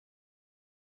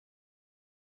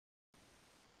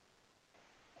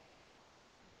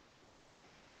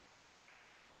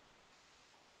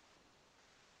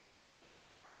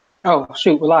Oh,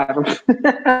 shoot, we're live.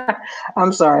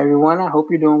 I'm sorry, everyone. I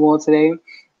hope you're doing well today.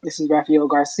 This is Rafael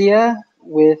Garcia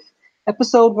with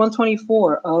episode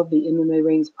 124 of the MMA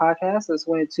Rings podcast. I just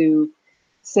wanted to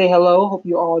say hello. Hope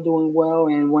you're all doing well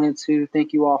and wanted to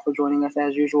thank you all for joining us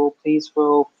as usual. Please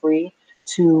feel free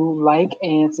to like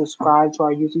and subscribe to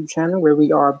our YouTube channel where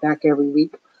we are back every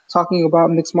week talking about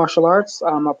mixed martial arts.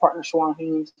 My partner, Shawan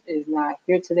Haynes, is not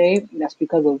here today, and that's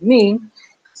because of me.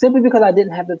 Simply because I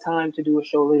didn't have the time to do a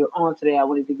show later on today, I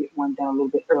wanted to get one done a little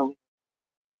bit early.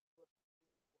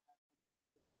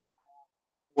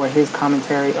 For his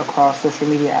commentary across social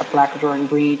media at Black Jordan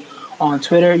Green on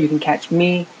Twitter, you can catch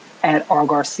me at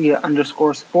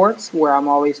rgarcia_sports, where I'm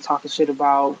always talking shit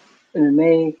about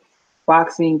MMA,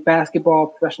 boxing, basketball,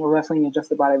 professional wrestling, and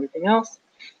just about everything else.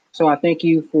 So I thank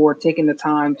you for taking the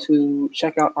time to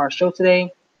check out our show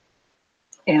today,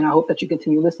 and I hope that you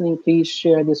continue listening. Please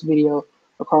share this video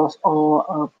across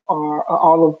all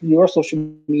of your social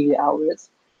media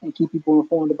outlets and keep people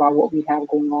informed about what we have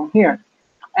going on here.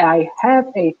 I have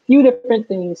a few different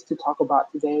things to talk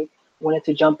about today. Wanted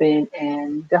to jump in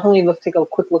and definitely let's take a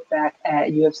quick look back at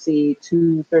UFC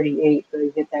 238, the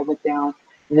event that went down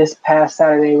this past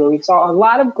Saturday, where we saw a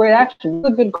lot of great action. It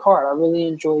was a good card. I really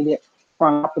enjoyed it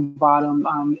from top to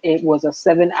bottom. It was a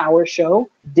 7 hour show.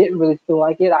 Didn't really feel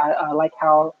like it. I like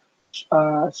how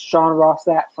Sean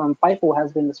Rossat from Fightful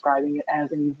has been describing it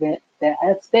as an event that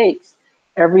had stakes.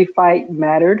 Every fight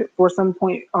mattered for some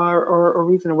point or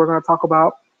reason, and we're going to talk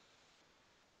about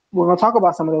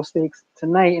some of those stakes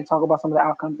tonight and talk about some of the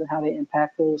outcomes and how they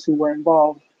impact those who were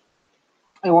involved.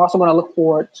 And we're also going to look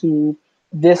forward to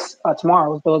this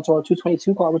tomorrow's Bellator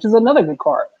 222 card, which is another good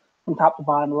card from top to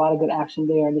bottom. A lot of good action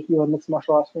there. And if you're a mixed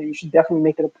martial arts fan, you should definitely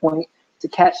make it a point to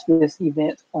catch this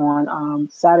event on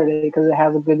Saturday because it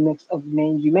has a good mix of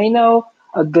names you may know,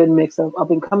 a good mix of up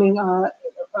and coming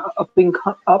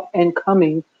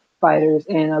fighters,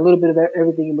 and a little bit of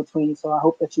everything in between. So I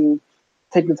hope that you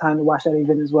take the time to watch that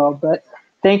event as well. But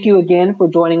thank you again for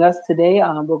joining us today.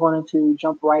 We're going to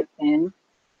jump right in,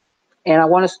 and I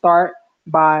want to start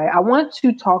by I want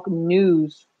to talk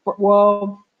news.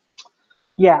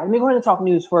 Yeah, let me go ahead and talk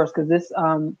news first because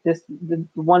the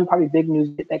one probably big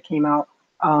news that came out.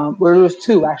 Where there was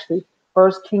two actually.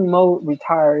 First, King Mo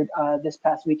retired this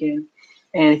past weekend,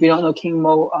 and if you don't know King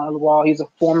Mo Lawal, he's a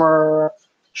former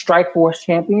Strikeforce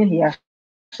champion. He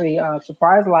actually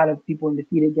surprised a lot of people and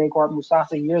defeated Gegard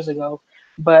Mousasi years ago,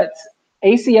 but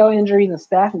ACL injuries and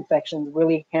staph infections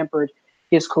really hampered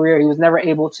his career. He was never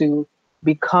able to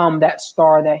become that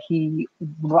star that a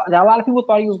lot of people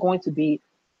thought he was going to be,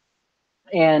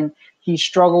 and he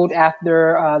struggled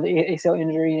after the ACL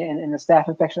injury and the staph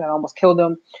infection that almost killed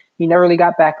him. He never really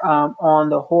got back on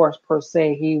the horse per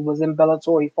se. He was in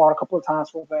Bellator. He fought a couple of times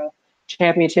for the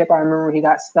championship. I remember he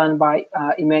got stunned by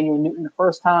Emmanuel Newton the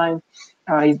first time.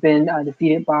 He's been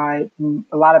defeated by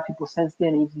a lot of people since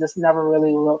then. He's just never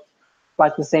really looked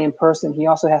like the same person. He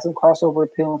also has some crossover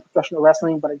appeal in professional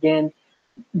wrestling, but again,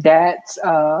 that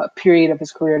period of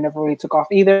his career never really took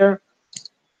off either.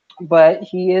 But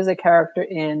he is a character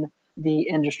in the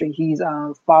industry. He's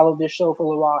followed this show for a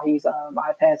little while.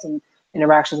 I've had some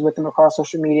interactions with him across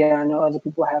social media. I know other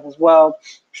people have as well.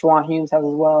 Shawan Humes has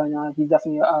as well, and he's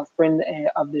definitely a friend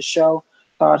of this show.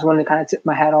 So I just wanted to kind of tip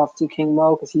my hat off to King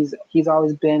Mo because he's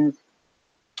always been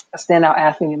a standout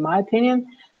athlete in my opinion.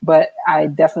 But I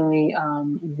definitely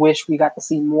wish we got to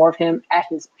see more of him at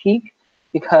his peak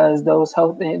because those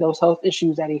health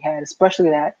issues that he had,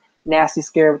 especially that nasty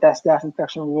scare with that staph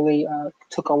infection, really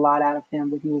took a lot out of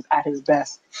him when he was at his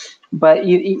best. But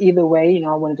either way,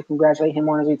 I wanted to congratulate him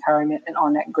on his retirement and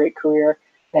on that great career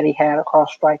that he had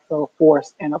across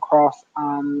Strikeforce and across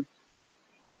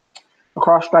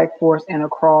Strikeforce and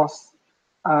across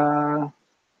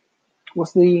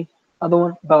what's the other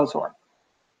one? Bellator.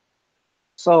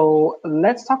 So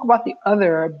let's talk about the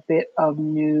other bit of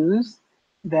news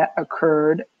that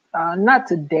occurred, not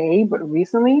today, but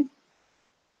recently,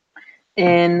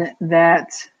 in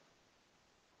that,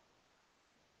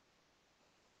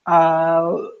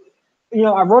 uh,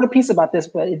 I wrote a piece about this,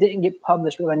 but it didn't get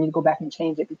published because I need to go back and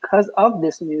change it because of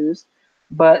this news.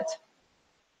 But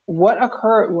what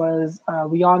occurred was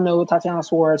we all know Tatiana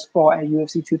Suarez fought at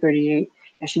UFC 238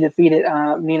 and she defeated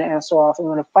Nina Ansaroff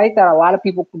in a fight that a lot of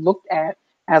people looked at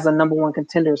as a number one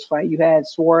contenders fight. You had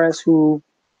Suarez, who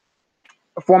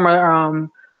a former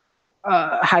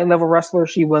high level wrestler.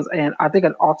 She was I think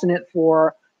an alternate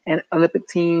for an Olympic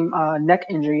team neck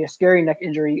injury, a scary neck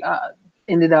injury,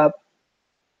 ended up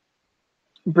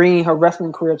bringing her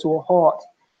wrestling career to a halt.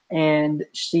 And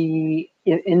she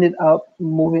ended up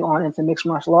moving on into mixed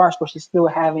martial arts, but she's still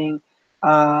having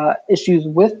issues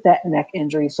with that neck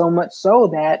injury, so much so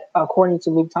that, according to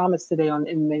Luke Thomas today on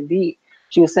MMA Beat,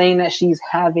 she was saying that she's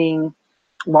having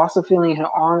loss of feeling in her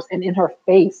arms and in her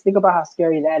face. Think about how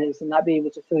scary that is, to not be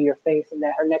able to feel your face, and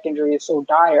that her neck injury is so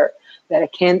dire that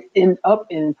it can end up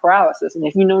in paralysis. And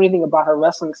if you know anything about her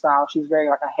wrestling style, she's very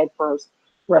like a head first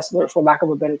wrestler, for lack of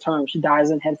a better term. She dives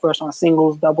in head first on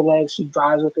singles, double legs. She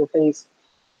drives with her face,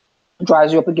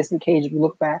 drives you up against the cage. If you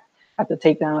look back at the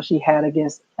takedown she had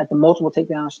at the multiple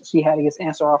takedowns she had against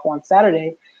Ansarov on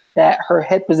Saturday, that her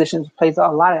head position plays a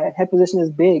lot of that. Head position is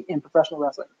big in professional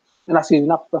wrestling. And excuse me,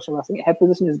 not professional wrestling. Head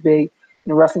position is big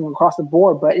in wrestling across the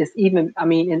board, but it's even, I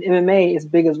mean, in MMA, it's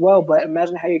big as well. But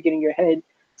imagine how you're getting your head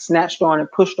snatched on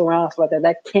and pushed around, so like that.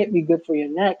 That can't be good for your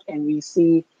neck. And we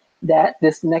see that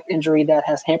this neck injury that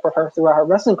has hampered her throughout her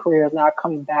wrestling career is now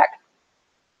coming back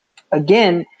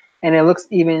again. And it looks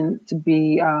even to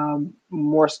be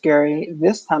more scary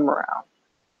this time around.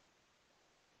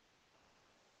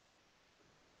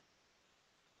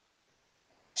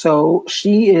 So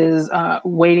she is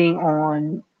waiting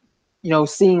on,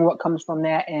 seeing what comes from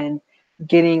that and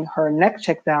getting her neck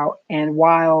checked out. And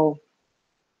while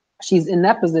she's in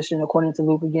that position, according to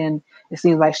Luke again, it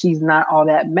seems like she's not all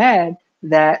that mad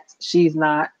that she's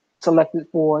not selected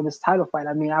for this title fight.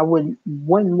 I mean, I wouldn't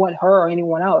want her or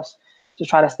anyone else to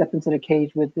try to step into the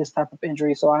cage with this type of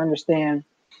injury. So I understand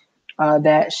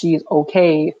that she's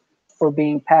okay for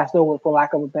being passed over, for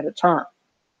lack of a better term.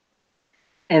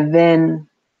 And then,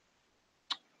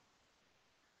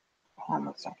 hold on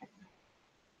a second.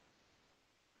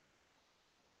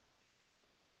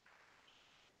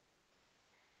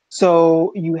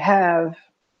 So you have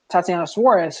Tatiana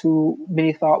Suarez, who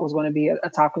many thought was going to be a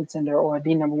top contender or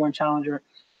the number one challenger.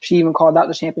 She even called out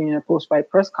the champion in a post-fight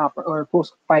press conference or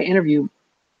post-fight interview,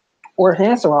 or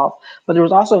Ansarov. But there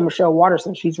was also Michelle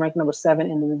Waterson. She's ranked number 7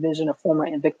 in the division, a former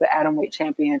Invicta Atomweight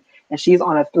champion, and she's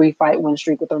on a 3-fight win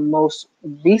streak, with her most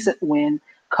recent win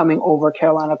coming over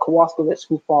Carolina Kowalskiewicz,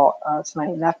 who fought tonight.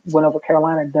 And that win over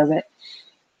Carolina doesn't.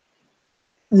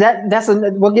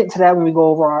 We'll get to that when we go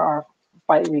over our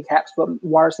fight recaps. But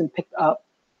Waterson picked up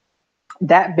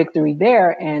that victory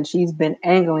there, and she's been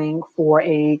angling for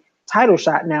a title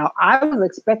shot. Now, I was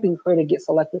expecting her to get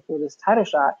selected for this title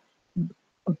shot,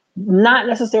 not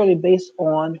necessarily based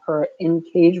on her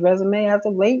in-cage resume as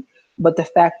of late, but the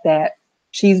fact that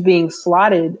she's being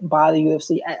slotted by the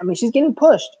UFC. I mean, she's getting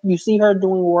pushed. You see her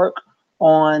doing work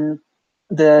on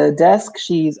the desk.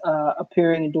 She's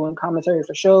appearing and doing commentary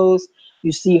for shows.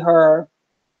 You see her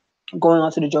going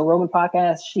on to the Joe Rogan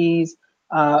podcast. She's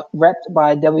repped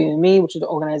by WME, which is the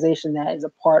organization that is a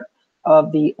part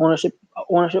of the ownership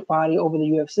body over the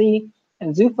UFC,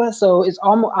 and Zuffa. So it's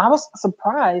almost, I was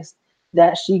surprised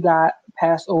that she got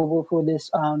passed over for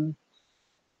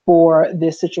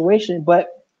this situation.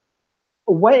 But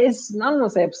what is, not going to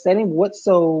say upsetting, what's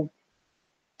so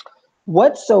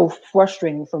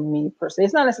frustrating for me per se?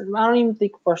 It's not, I don't even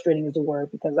think frustrating is the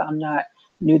word, because I'm not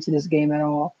new to this game at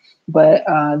all. But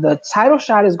the title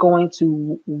shot is going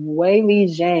to Weili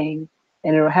Zhang,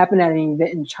 and it'll happen at an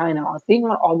event in China, I think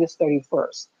on August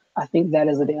 31st. I think that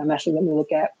is the day. I'm actually, let me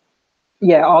look at.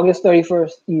 Yeah, August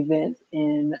 31st event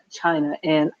in China.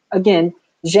 And again,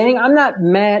 Zhang, I'm not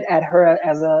mad at her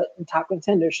as a top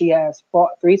contender. She has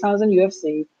fought 3 times in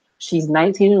UFC. She's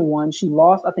 19-1. She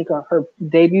lost, I think, her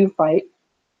debut fight,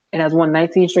 and has won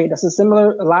 19 straight. That's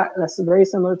very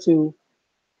similar to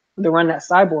the run that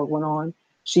Cyborg went on.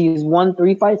 She's won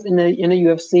 3 fights in the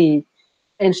UFC,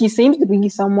 and she seems to be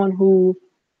someone who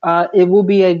it will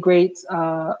be a great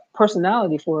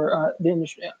personality for the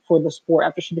industry, for the sport.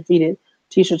 After she defeated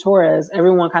Tecia Torres,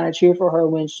 everyone kind of cheered for her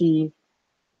when she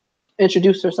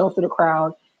introduced herself to the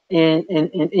crowd in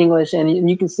English, and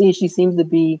you can see she seems to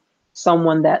be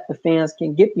someone that the fans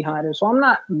can get behind her. So I'm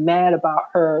not mad about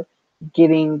her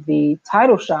getting the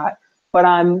title shot, but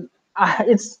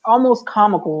it's almost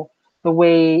comical the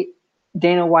way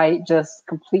Dana White just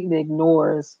completely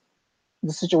ignores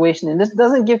the situation, and this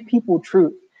doesn't give people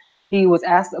truth. He was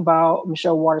asked about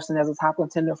Michelle Waterson as a top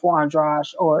contender for Andrade,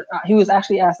 or he was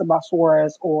actually asked about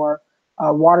Suarez or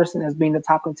Waterson as being the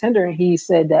top contender, and he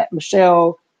said that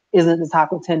Michelle isn't the top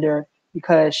contender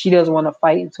because she doesn't want to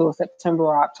fight until September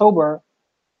or October,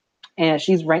 and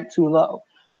she's ranked too low.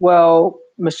 Well,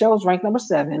 Michelle's ranked number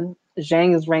 7,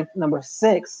 Zhang is ranked number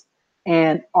 6,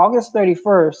 and August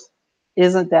 31st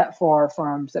isn't that far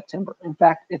from September. In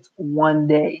fact, it's one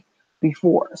day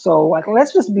before. So, like,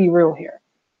 let's just be real here.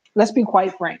 Let's be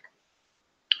quite frank.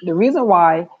 The reason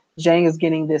why Zhang is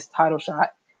getting this title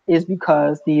shot is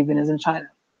because the event is in China.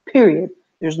 Period.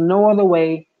 There's no other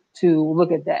way to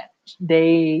look at that.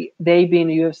 They being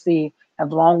the UFC,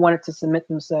 have long wanted to cement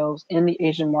themselves in the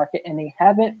Asian market, and they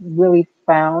haven't really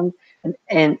found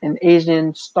an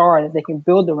Asian star that they can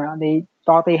build around. They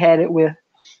thought they had it with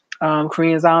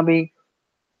Korean Zombie,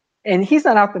 and he's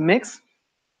not out the mix,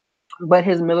 but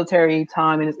his military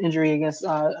time and his injury against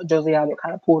Jose Aldo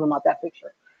kind of pulled him out that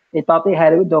picture. They thought they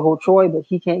had it with Do Ho Choi, but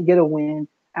he can't get a win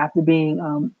after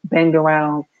being banged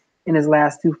around in his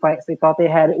last two fights. They thought they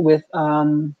had it with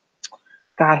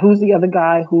God, who's the other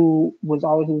guy who was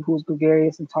always who was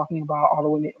gregarious and talking about all the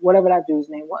women, whatever that dude's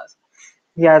name was.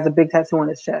 He has a big tattoo on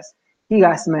his chest. He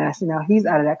got smashed, and now he's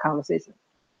out of that conversation.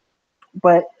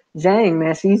 But Zhang,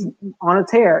 man, she's on a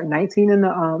tear.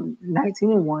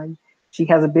 19-1. She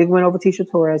has a big win over Tisha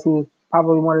Torres, who is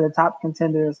probably one of the top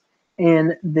contenders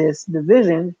in this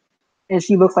division. And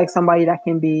she looks like somebody that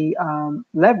can be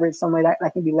leveraged, somebody that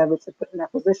can be leveraged to put in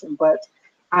that position. But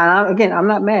again, I'm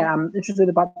not mad. I'm interested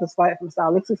about this fight from a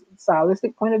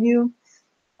stylistic point of view.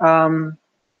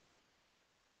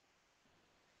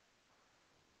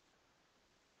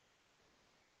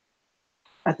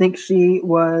 I think she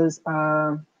was.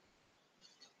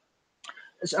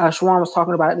 Shawan was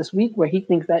talking about it this week, where he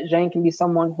thinks that Zhang can be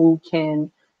someone who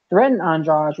can threaten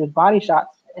Andrade with body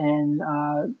shots, and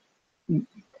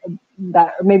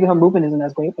that maybe her movement isn't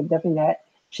as great, but definitely that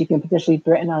she can potentially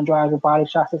threaten Andrade with body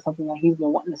shots is something that he's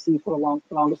been wanting to see for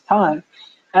the longest time.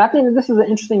 And I think that this is an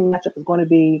interesting matchup. It's going to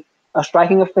be a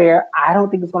striking affair. I don't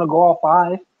think it's going to go all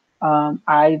five.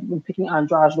 I've been picking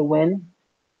Andrade to win,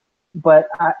 but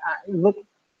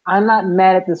I'm not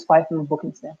mad at this fight from a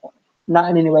booking standpoint, not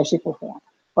in any way, shape, or form.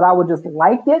 But I would just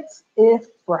like it if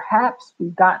perhaps we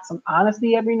got some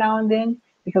honesty every now and then,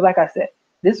 because like I said,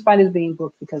 this fight is being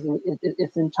booked because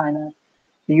it's in China.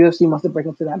 The UFC wants to break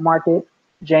into that market.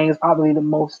 Zhang is probably the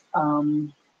most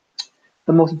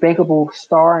bankable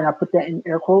star, and I put that in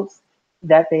air quotes,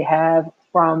 that they have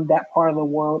from that part of the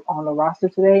world on the roster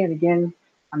today. And again,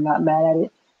 I'm not mad at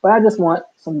it, but I just want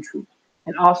some truth.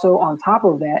 And also on top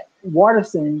of that,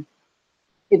 Waterson,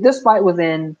 if this fight was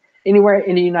in anywhere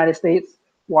in the United States,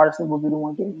 Waterson would be the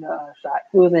one getting the shot.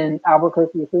 If it was in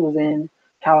Albuquerque, if it was in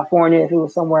California, if it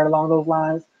was somewhere along those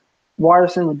lines,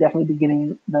 Waterson would definitely be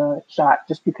getting the shot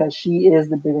just because she is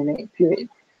the bigger name, period.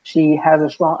 She has a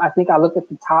strong, I think I looked at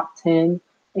the top 10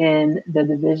 in the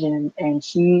division, and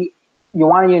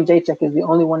Joanna Jędrzejczyk is the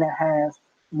only one that has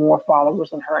more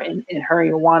followers than her. And her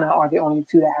and Joanna are the only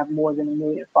two that have more than 1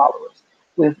 million followers,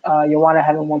 with Joanna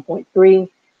having 1.3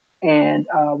 and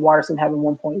Waterson having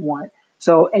 1.1.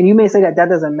 So, and you may say that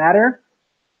doesn't matter,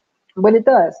 but it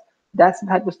does. That's the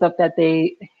type of stuff that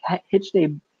they hitch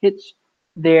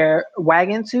their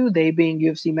wagon to, they being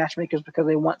UFC matchmakers, because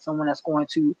they want someone that's going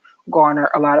to garner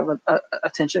a lot of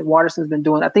attention. Waterson's been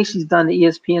doing, I think she's done the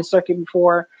ESPN circuit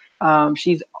before.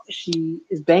 She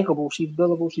is bankable, she's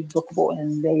billable, she's bookable,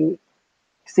 and they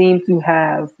seem to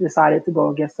have decided to go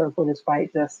against her for this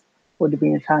fight just for it to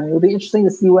be in China. It'll be interesting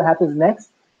to see what happens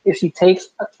next if she takes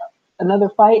another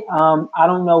fight. I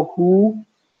don't know who.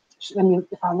 I mean,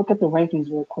 if I look at the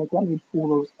rankings real quick, let me pull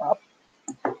those up.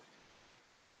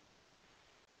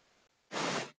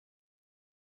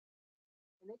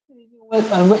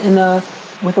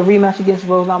 With a rematch against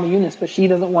Rose Namajunas, but she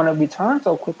doesn't want to return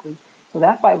so quickly. So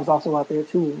that fight was also out there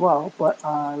too as well. But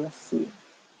let's see.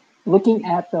 Looking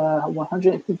at the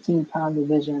 115-pound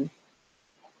division,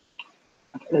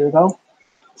 there we go.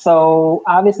 So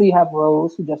obviously you have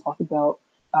Rose, who just lost the belt.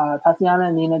 Tatiana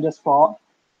and Nina just fought,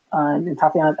 and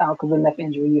Tatiana's out because of neck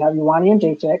injury. You have Joanna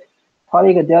Jędrzejczyk.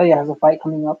 Claudia Gadelha has a fight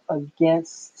coming up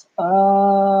against.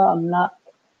 I'm not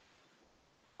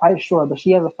quite sure, but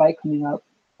she has a fight coming up.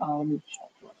 Let me check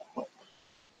real quick.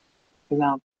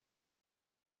 Now,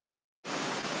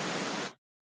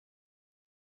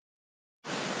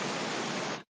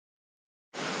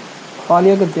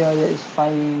 Claudia Gadelha is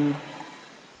fighting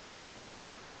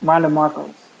Ronda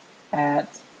Marcos at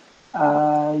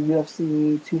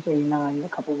UFC 239 in a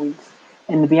couple weeks.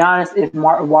 And to be honest, if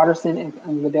Waterson and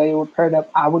Gadelha were paired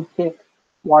up, I would pick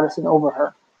Waterson over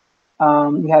her.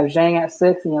 You have Zhang at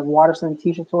 6, and you have Waterson,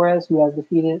 Tisha Torres, who has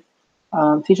defeated.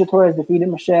 Tisha Torres defeated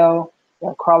Michelle. You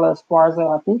have Carla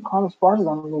Esparza. I think Carla Esparza is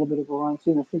on a little bit of a run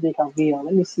too. And Cynthia Calvillo.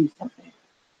 Let me see something.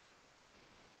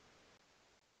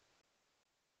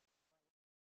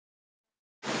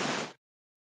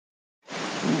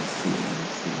 Let me see.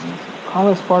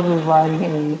 Carla Esparza was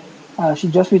riding she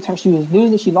just returned. She was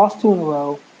losing. She lost 2 in a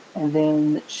row, and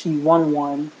then she won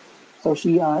 1. So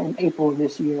she in April of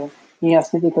this year. You have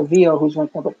Cynthia Calvillo, who's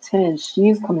ranked up at 10.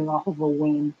 She's coming off of a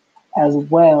win as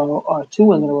well, 2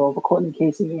 wins in a row for Courtney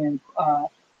Casey and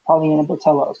Paulina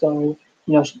Botello. So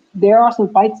there are some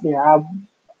fights there.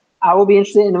 I will be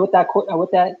interested in what that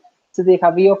Cynthia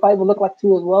Calvillo fight would look like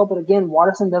too as well. But again,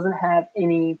 Waterson doesn't have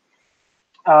any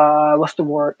what's the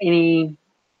word? The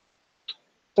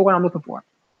word I'm looking for.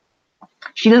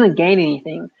 She doesn't gain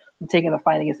anything from taking a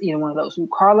fight against either one of those. So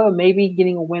Carla, maybe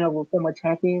getting a win over a former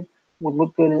champion would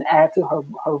look good and add to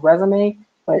her resume,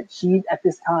 but she at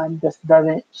this time just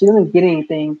doesn't get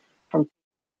anything from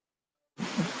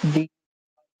the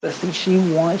she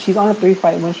won. She's on a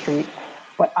 3-fight win streak,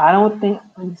 but I don't think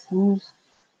who's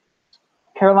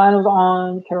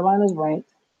Carolina's ranked.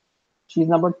 She's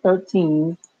number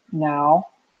 13 now.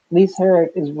 Lise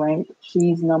Herrick is ranked.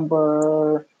 She's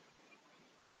number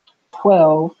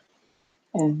 12.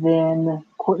 And then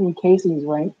Courtney Casey's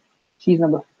ranked. She's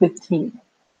number 15.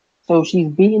 So she's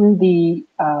beaten the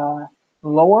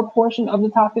lower portion of the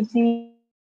top 15,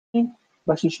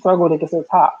 but she struggled against the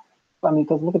top. I mean,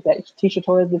 because look at that. Tisha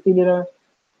Torres defeated her,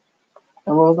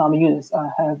 and Rose Namajunas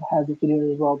have defeated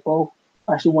her as well. Both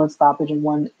actually one stoppage and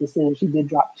one decision. She did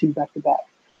drop 2 back to back.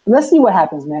 Let's see what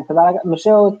happens, man. Because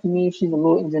Michelle, to me, she's a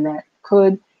little engine that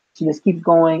could. She just keeps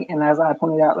going, and as I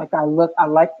pointed out, I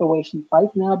like the way she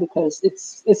fights now because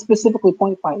it's specifically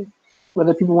point fighting.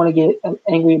 Whether people want to get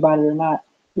angry about it or not,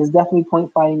 it's definitely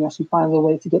point fighting. That she finds a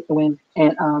way to get the win,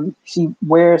 and she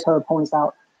wears her opponents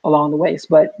out along the waist.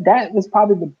 But that was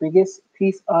probably the biggest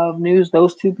piece of news.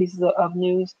 Those 2 pieces of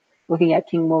news, looking at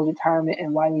King Mo's retirement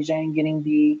and Weili Zhang getting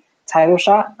the title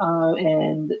shot.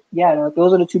 And yeah,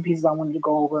 those are the 2 pieces I wanted to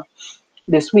go over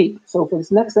this week. So for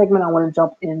this next segment, I want to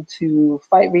jump into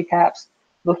fight recaps,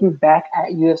 looking back at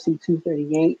UFC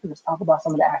 238. Let's talk about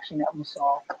some of the action that we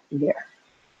saw there.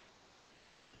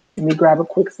 Let me grab a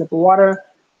quick sip of water,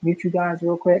 mute you guys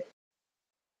real quick.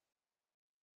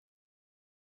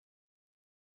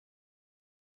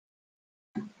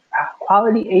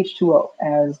 Quality H2O,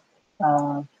 as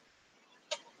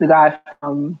the guy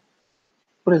from,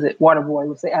 Waterboy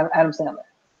would say, Adam Sandler.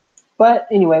 But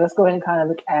anyway, let's go ahead and kind of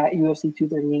look at UFC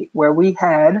 238, where we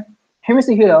had Henry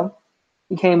Cejudo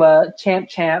became a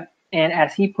champ, and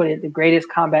as he put it, the greatest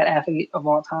combat athlete of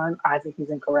all time. I think he's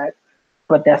incorrect,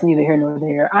 but that's neither here nor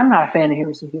there. I'm not a fan of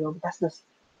Henry Cejudo, but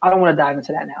I don't want to dive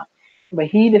into that now. But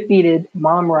he defeated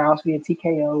Marlon Moraes via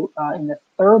TKO in the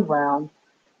 3rd round.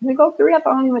 Did he go 3? I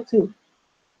thought he went 2.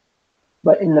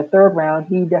 But in the 3rd round,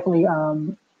 he definitely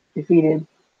defeated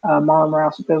Marlon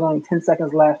Moraes. There's only 10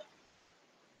 seconds left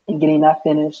in getting that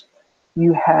finish.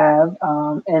 You have,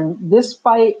 and this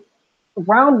fight,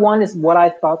 round 1 is what I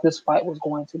thought this fight was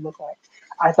going to look like.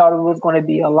 I thought it was going to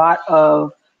be a lot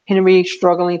of Henry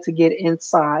struggling to get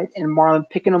inside and Marlon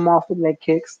picking him off with leg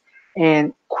kicks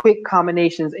and quick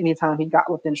combinations anytime he got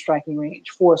within striking range.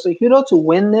 For Cejudo to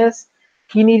win this,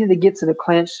 he needed to get to the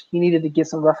clinch. He needed to get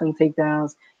some wrestling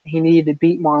takedowns. He needed to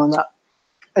beat Marlon up.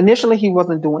 Initially, he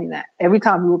wasn't doing that. Every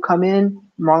time he would come in,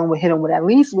 Marlon would hit him with at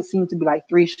least what seemed to be like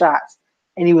 3 shots,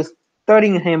 and he was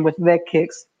threatening him with leg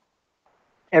kicks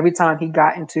every time he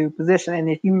got into position. And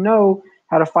if you know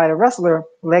how to fight a wrestler,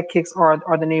 leg kicks are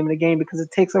the name of the game because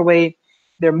it takes away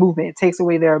their movement. It takes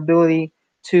away their ability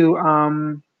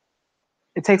to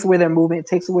it takes away their movement. It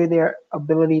takes away their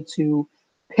ability to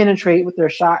penetrate with their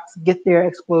shots, get their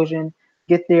explosion,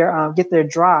 get their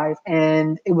drive.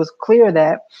 And it was clear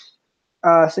that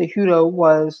Cejudo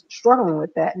was struggling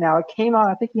with that. Now it came out,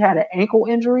 I think he had an ankle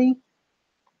injury,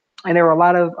 and there were a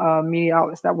lot of media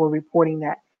outlets that were reporting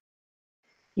that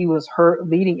he was hurt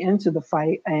leading into the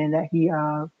fight, and that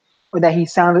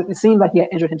it seemed like he had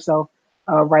injured himself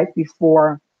right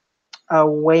before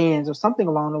weigh-ins or something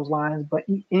along those lines. But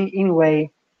anyway,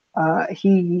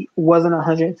 he wasn't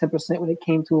 110% when it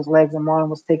came to his legs, and Marlon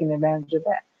was taking advantage of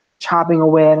that, chopping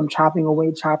away at him, chopping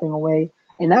away.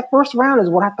 And that first round is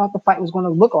what I thought the fight was going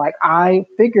to look like. I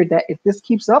figured that if this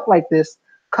keeps up like this,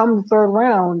 come the 3rd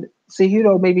round,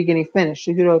 Cejudo may be getting finished.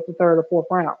 Cejudo at the 3rd or 4th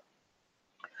round.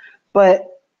 But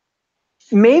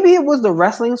maybe it was the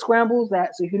wrestling scrambles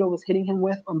that Cejudo was hitting him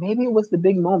with, or maybe it was the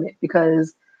big moment,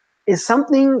 because if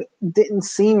something didn't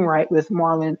seem right with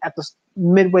Marlon at the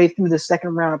midway through the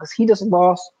 2nd round, because he just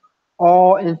lost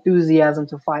all enthusiasm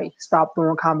to fight. He stopped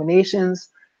throwing combinations,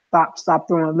 stopped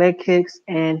throwing leg kicks,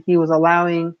 and he was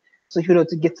allowing Cejudo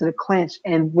to get to the clinch.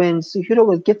 And when Cejudo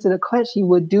would get to the clinch, he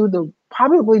would do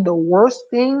probably the worst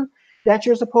thing that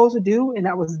you're supposed to do, and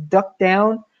that was duck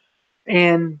down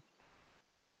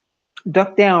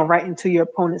right into your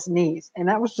opponent's knees. And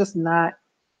that was just not,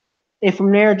 and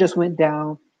from there it just went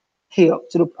downhill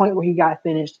to the point where he got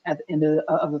finished at the end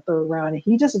of the 3rd round. And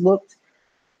he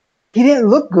didn't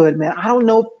look good, man. I don't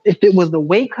know if it was the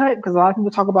weight cut, because a lot of people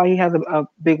talk about he has a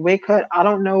big weight cut. I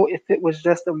don't know if it was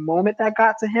just the moment that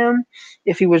got to him,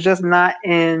 if he was just not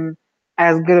in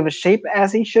as good of a shape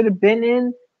as he should have been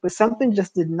in, but something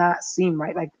just did not seem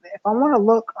right. Like if I want to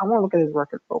look, I want to look at his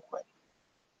record real quick.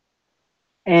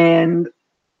 And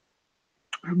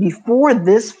before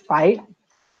this fight,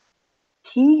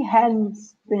 he hadn't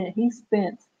spent. He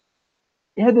spent.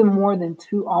 It had been more than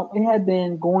two. It had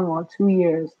been going on 2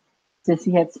 years since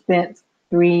he had spent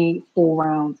 3 full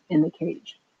rounds in the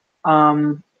cage.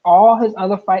 All his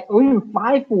other fight, or even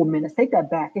 5 full minutes. Take that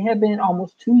back. It had been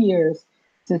almost 2 years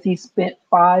since he spent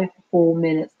 5 full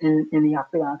minutes in the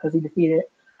octagon because he defeated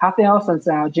Rafael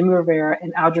Sunsao, Jimmy Rivera,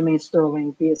 and Aljamain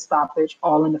Sterling via stoppage,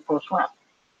 all in the first round.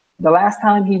 The last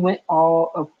time he went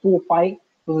all a full fight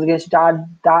was against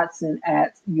John Dodson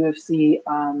at UFC.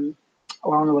 I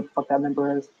don't know what the fuck that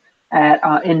number is.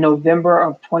 At in November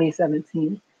of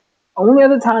 2017. Only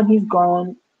other time he's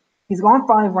gone 5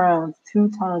 rounds 2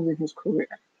 times in his career.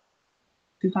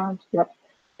 2 times, yep.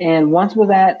 And once was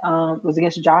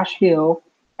against Josh Hill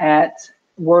at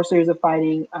World Series of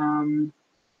Fighting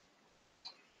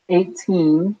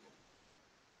 18,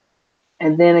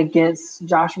 and then against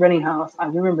Josh Reddinghouse. I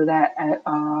remember that at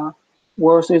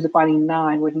World Series of Fighting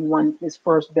 9, where he won his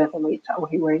first bantamweight title.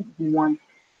 He won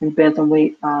his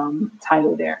bantamweight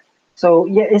title there. So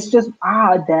yeah, it's just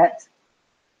odd that.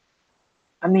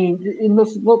 I mean, it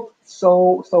looked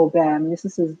so bad. I mean, this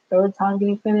is his third time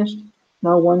getting finished.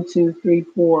 No, 1, 2, 3,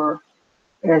 4.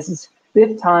 It's his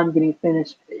fifth time getting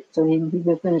finished. So he's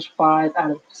been finished 5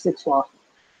 out of 6 losses.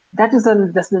 That just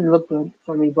doesn't look good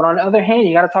for me. But on the other hand,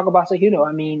 you got to talk about Cejudo.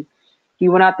 I mean, he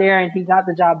went out there and he got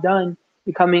the job done,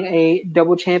 becoming a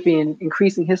double champion,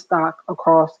 increasing his stock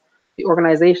across the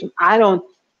organization. I don't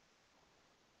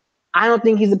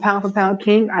think he's a pound for pound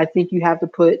king. I think you have to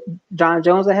put John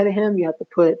Jones ahead of him. You have to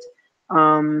put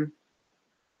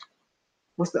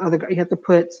what's the other guy? You have to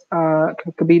put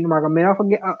Khabib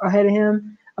Nurmagomedov ahead of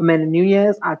him. Amanda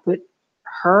Nunes. I put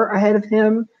her ahead of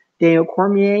him. Daniel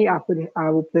Cormier. I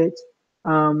will put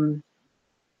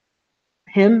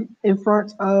him in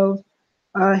front of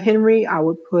Henry. I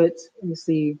would put. Let me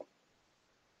see.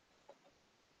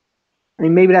 I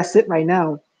mean, maybe that's it right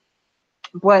now.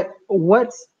 But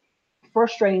what's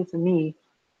frustrating to me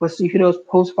was Cejudo's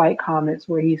post-fight comments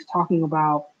where he's talking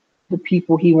about the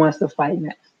people he wants to fight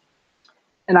next.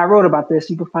 And I wrote about this.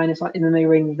 You can find this on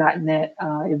MMAratings.net.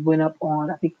 It went up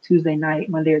on, I think, Tuesday night,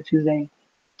 Monday or Tuesday.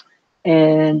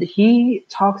 And he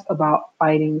talks about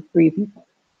fighting 3 people.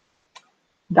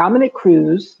 Dominic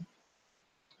Cruz,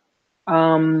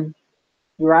 Uriah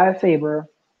Faber,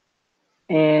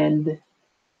 and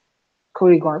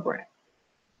Cody Garbrandt.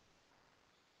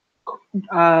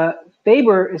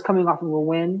 Faber is coming off of a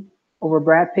win over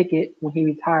Brad Pickett when he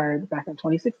retired back in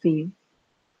 2016.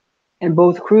 And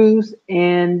both Cruz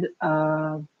and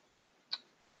Garbrandt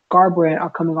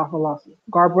are coming off of losses.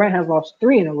 Garbrandt has lost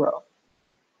 3 in a row,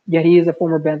 yet he is a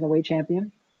former bantamweight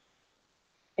champion.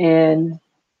 And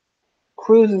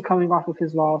Cruz is coming off of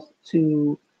his loss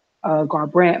to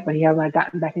Garbrandt, but he has not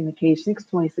gotten back in the cage since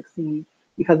 2016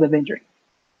 because of injury.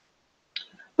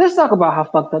 Let's talk about how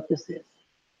fucked up this is.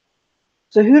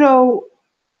 Cejudo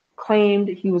claimed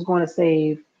he was going to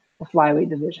save the flyweight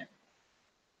division.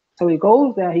 So he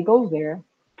goes there,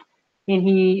 and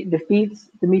he defeats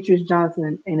Demetrius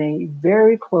Johnson in a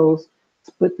very close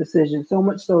split decision. So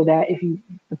much so that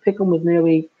the pick'em was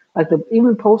nearly like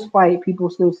even post fight, people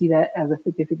still see that as a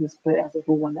 50-50 split as to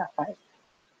who won that fight.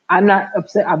 I'm not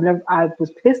upset. I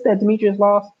was pissed that Demetrius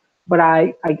lost, but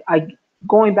I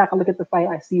going back and look at the fight,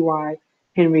 I see why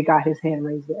Henry got his hand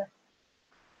raised there.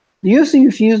 The UFC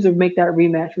refused to make that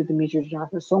rematch with Demetrius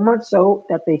Johnson, so much so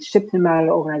that they shipped him out of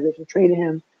the organization, traded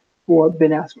him for Ben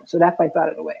Askren. So that fight's out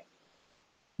of the way.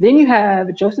 Then you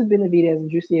have Joseph Benavidez and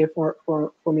Jussier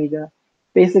Formiga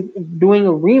basically doing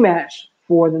a rematch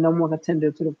for the number 1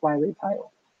 contender to the flyweight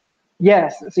title.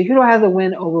 Yes, Cejudo has a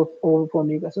win over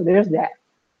Formiga, so there's that.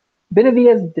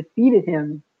 Benavidez defeated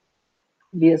him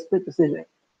via split decision.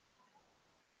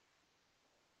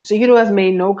 Cejudo has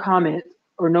made no comment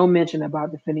or no mention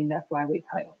about defending that flyweight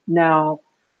title. Now,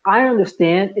 I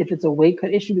understand if it's a weight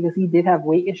cut issue because he did have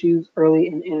weight issues early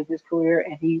in his career,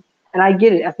 and I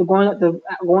get it. After going up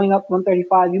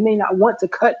 135, you may not want to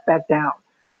cut back down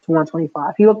to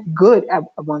 125. He looked good at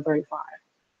 135,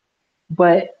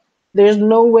 but there's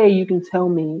no way you can tell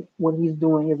me what he's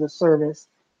doing is a service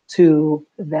to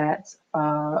that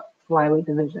flyweight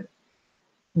division.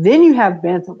 Then you have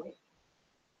bantamweight.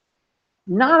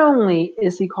 Not only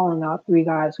is he calling out 3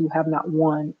 guys who have not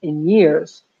won in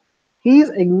years, he's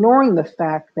ignoring the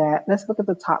fact that, let's look at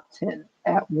the top 10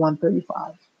 at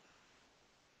 135.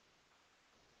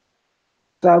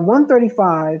 So at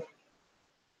 135,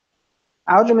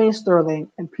 Aljamain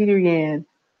Sterling and Peter Yan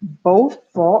both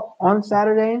fought on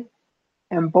Saturday,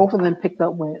 and both of them picked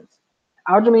up wins.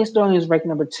 Aljamain Sterling is ranked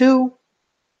number 2.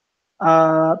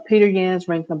 Peter Yan's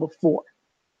ranked number 4.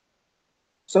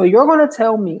 So you're going to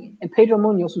tell me, and Pedro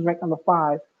Munoz, who's ranked number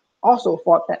 5, also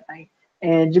fought that night.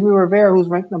 And Jimmy Rivera, who's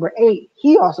ranked number 8,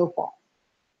 he also fought.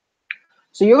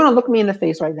 So you're going to look me in the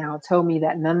face right now and tell me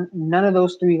that none of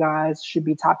those 3 guys should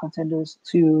be top contenders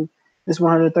to this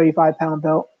 135-pound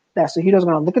belt. That Cejudo's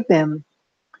going to look at them,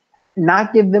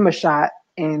 not give them a shot,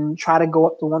 and try to go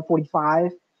up to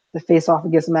 145 to face off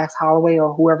against Max Holloway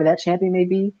or whoever that champion may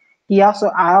be. I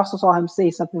also saw him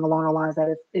say something along the lines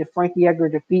that if Frankie Edgar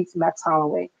defeats Max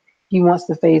Holloway, he wants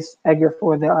to face Edgar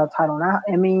for the title. Now,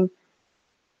 I mean,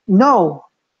 no,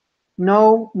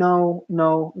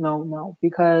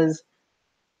 because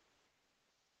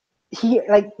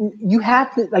you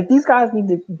have to, these guys need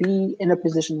to be in a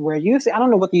position where UFC, I don't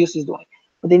know what the UFC is doing,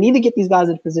 but they need to get these guys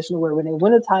in a position where when they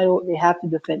win a title, they have to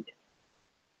defend it.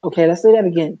 Okay, let's say that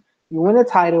again. You win a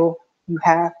title, you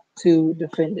have to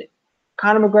defend it.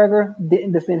 Conor McGregor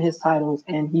didn't defend his titles,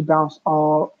 and he bounced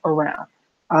all around.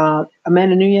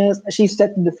 Amanda Nunes, she's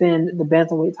set to defend the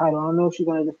bantamweight title. I don't know if she's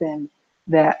going to defend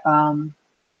that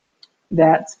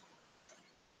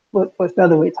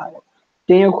featherweight title.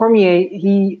 Daniel Cormier,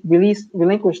 he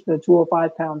relinquished the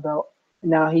 205-pound belt.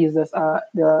 Now he's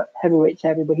the heavyweight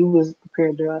champion, but he was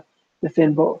prepared to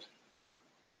defend both.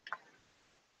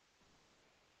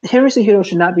 Henry Cejudo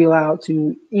should not be allowed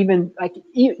to even,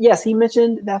 yes, he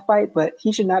mentioned that fight, but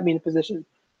he should not be in a position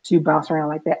to bounce around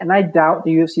like that. And I doubt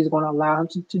the UFC is going to allow him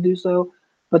to do so.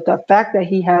 But the fact that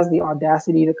he has the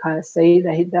audacity to kind of say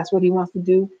that that's what he wants to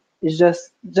do is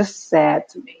just sad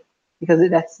to me, because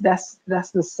that's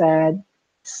the sad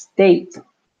state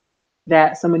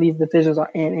that some of these divisions are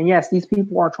in. And yes, these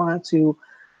people are trying to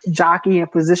jockey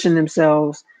and position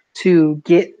themselves to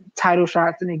get title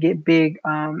shots and to get big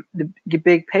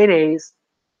paydays.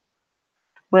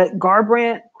 But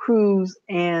Garbrandt, Cruz,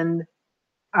 and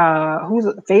who's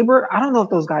it, Faber, I don't know if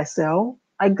those guys sell.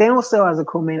 Like, they don't sell as a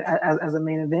co-main as a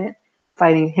main event,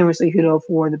 fighting Henry Cejudo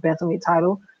for the bantamweight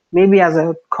title. Maybe as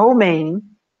a co-main,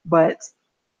 but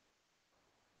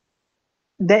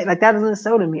that doesn't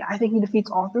sell to me. I think he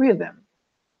defeats all 3 of them.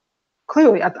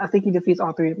 Clearly, I think he defeats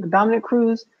all 3 of them. Dominic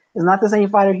Cruz is not the same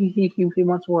fighter he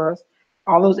once was.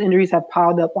 All those injuries have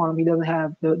piled up on him. He doesn't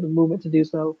have the movement to do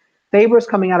so. Faber's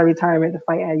coming out of retirement to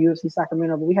fight at UFC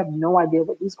Sacramento, but we have no idea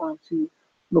what he's going to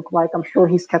look like. I'm sure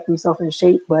he's kept himself in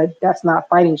shape, but that's not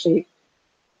fighting shape.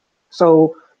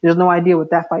 So there's no idea what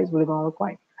that fight is really going to look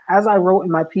like. As I wrote in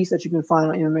my piece that you can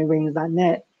find on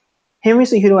MMAratings.net, Henry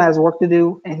Cejudo has work to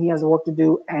do, and he has work to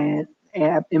do and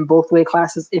in both weight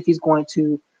classes if he's going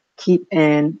to keep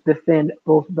and defend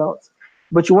both belts.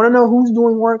 But you want to know who's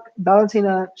doing work?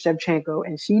 Valentina Shevchenko,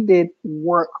 and she did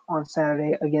work on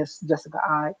Saturday against Jessica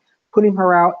Eye, putting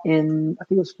her out in, I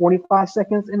think it was 45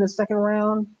 seconds in the second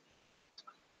round.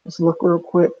 Let's look real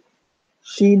quick.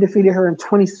 She defeated her in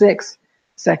 26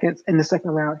 seconds in the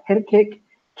second round. Head kick,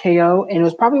 KO, and it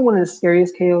was probably one of the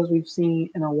scariest KOs we've seen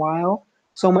in a while.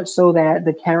 So much so that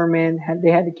the cameraman had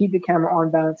to keep the camera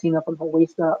on Valentina from her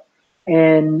waist up,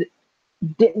 and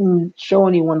didn't show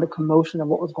anyone the commotion of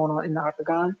what was going on in the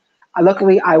octagon.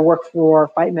 Luckily, I work for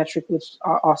Fight Metric, which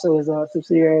also is a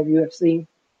subsidiary of UFC.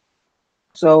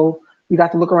 So we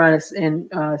got to look around and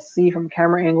see from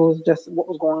camera angles just what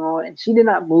was going on. And she did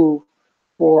not move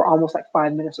for almost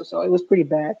 5 minutes or so. It was pretty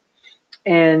bad.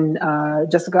 And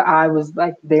Jessica Eye was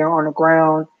there on the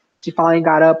ground. She finally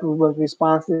got up and was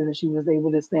responsive, and she was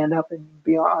able to stand up and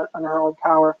be on her own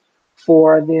power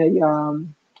for the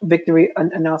victory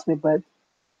announcement. But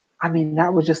I mean,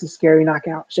 that was just a scary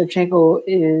knockout. Shevchenko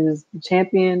is the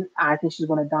champion. I think she's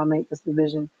going to dominate this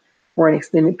division for an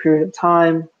extended period of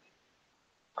time.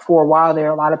 For a while there,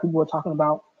 a lot of people were talking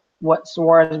about what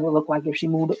Suarez would look like if she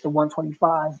moved up to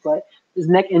 125, but this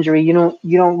neck injury, you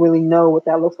don't really know what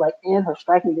that looks like, and her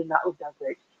striking did not look that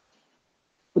great.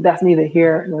 But that's neither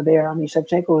here nor there. I mean,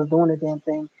 Shevchenko is doing the damn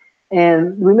thing.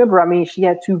 And remember, I mean, she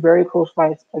had 2 very close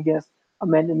fights against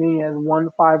Amanda Nunes, 1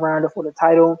 5-rounder for the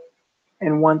title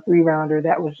and 1 3-rounder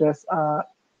that was just that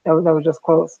was just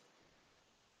close.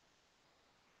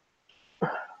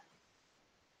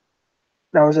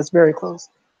 That was just very close.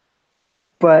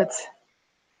 But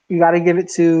you got to give it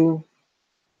to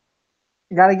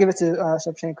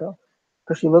Shevchenko,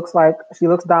 because she looks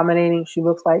dominating. She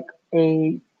looks like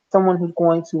someone who's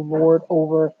going to lord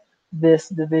over this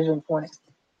division for next.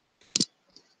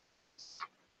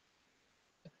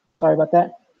 Sorry about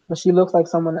that. But she looks like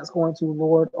someone that's going to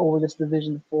lord over this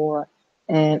division for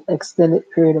an extended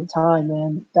period of time.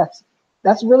 And that's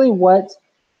really what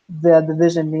the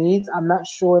division needs. I'm not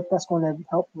sure if that's going to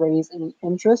help raise any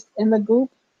interest in the group.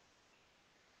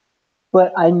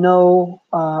 But I know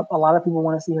a lot of people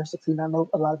want to see her succeed. I know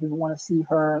a lot of people want to see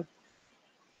her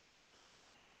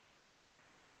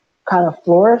kind of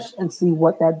flourish and see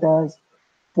what that does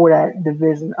for that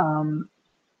division.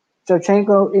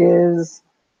 Shevchenko is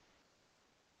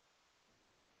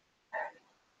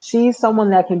she's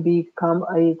someone that can become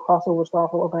a crossover star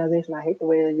for organization. I hate the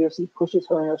way the UFC pushes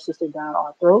her and her sister down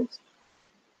our throats.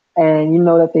 And you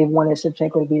know that they've wanted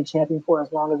Shevchenko to be a champion for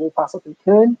as long as they possibly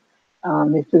could.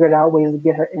 They figured out ways to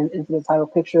get her into the title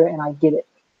picture, and I get it.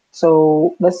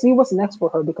 So let's see what's next for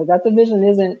her because that division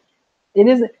isn't. It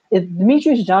isn't. If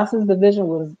Demetrius Johnson's division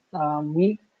was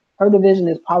weak, her division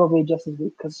is probably just as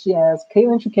weak because she has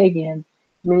Caitlin Chukagian.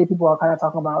 Many people are kind of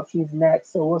talking about she's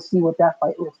next, so we'll see what that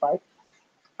fight looks like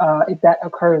if that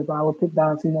occurs. But I would pick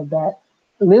Valentina that.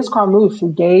 Liz Carmouche,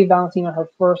 who gave Valentina her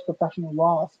first professional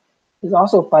loss, is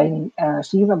also fighting.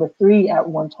 She's number 3 at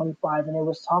 125, and there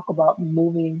was talk about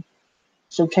moving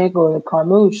Shevchenko to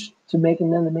Carmouche to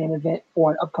making them the main event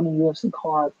for an upcoming UFC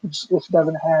card, which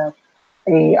doesn't have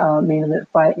a main event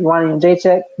fight. Ioana and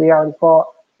Jacek, they already fought.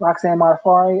 Roxanne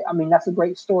Modafferi, I mean, that's a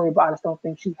great story, but I just don't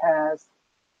think she has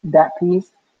that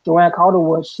piece. Joanne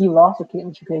Calderwood, she lost to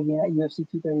Caitlin Chukagian at UFC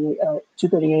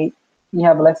 238. You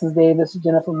have Alexis Davis,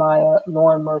 Jennifer Maia,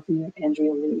 Lauren Murphy, and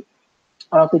Andrea Lee.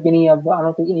 I don't think any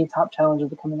top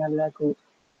challengers are coming out of that group.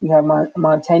 You have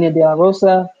Montana De La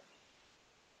Rosa,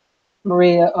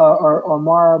 Maria or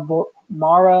Mara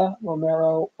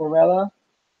Romero Varela,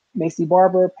 Macy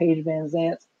Barber, Paige Van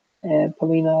Zant, and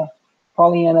Pauliana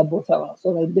Botello.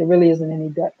 So there really isn't any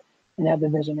depth in that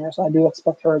division there. So I do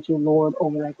expect her to lord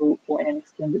over that group for an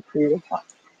extended period of time.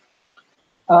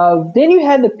 Then you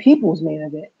had the People's main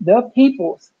event,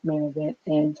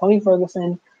 and Tony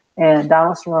Ferguson and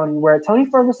Donald Cerrone, where Tony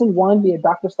Ferguson won via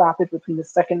doctor stoppage between the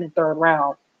second and third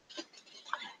round.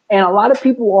 And a lot of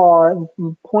people are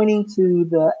pointing to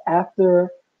the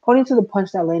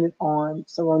punch that landed on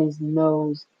Cerrone's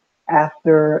nose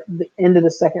after the end of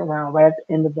the second round, right at the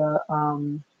end of the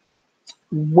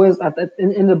end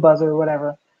of the buzzer or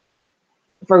whatever.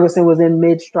 Ferguson was in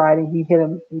mid stride and he hit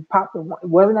him. He popped him. It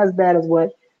wasn't as bad as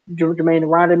what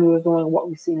Jermaine Rondon was doing, what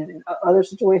we've seen in other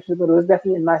situations, but it was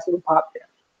definitely a nice little pop there.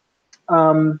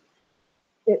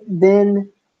 Then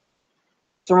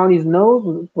Cerrone's nose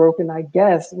was broken, I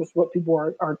guess, was what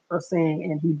people are saying,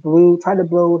 and he tried to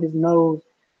blow his nose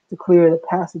to clear the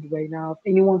passageway. Now, if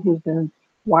anyone who's been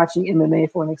watching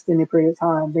MMA for an extended period of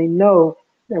time, they know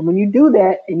that when you do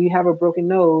that and you have a broken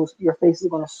nose, your face is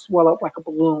going to swell up like a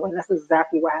balloon, and that's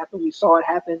exactly what happened. We saw it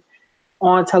happen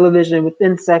on television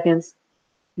within seconds.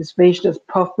 His face just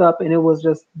puffed up, and it was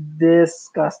just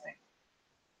disgusting.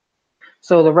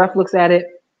 So the ref looks at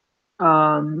it.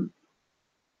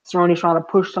 Cerrone's trying to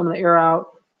push some of the air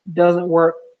out. Doesn't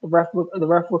work. The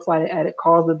ref looks like at it,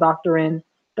 calls the doctor in.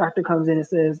 Doctor comes in and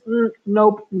says,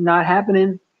 nope, not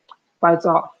happening. Fights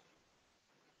off.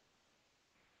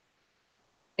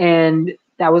 And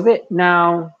that was it.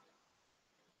 Now,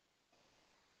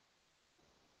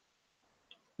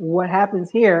 what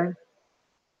happens here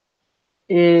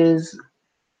is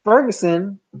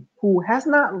Ferguson, who has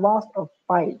not lost a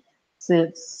fight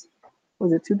since,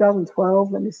 was it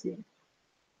 2012? Let me see.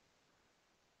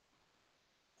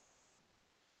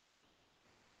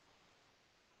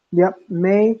 Yep,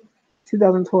 May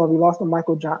 2012, he lost to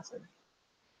Michael Johnson.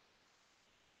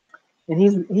 And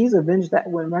he's avenged that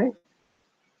win, right?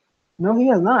 No, he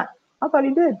has not. I thought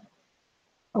he did.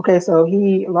 Okay, so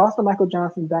he lost to Michael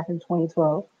Johnson back in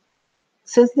 2012.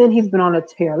 Since then, he's been on a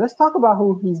tear. Let's talk about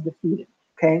who he's defeated,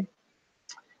 okay?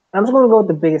 I'm just going to go with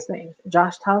the biggest names.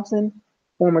 Josh Thompson,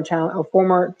 former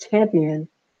champion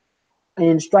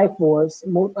in Strikeforce.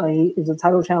 He is a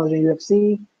title challenger in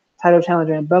UFC, title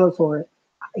challenger in Bellator.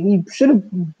 He should have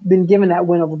been given that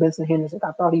win over Benson Henderson.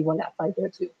 I thought he won that fight there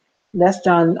too. And that's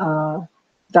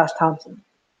Josh Thompson.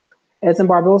 Edson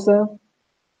Barbosa,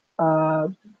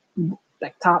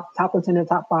 like top contender,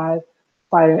 top 5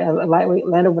 fighter at lightweight.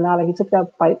 Lando Vannata, he took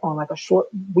that fight on like a short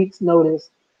week's notice,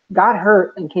 got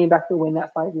hurt, and came back to win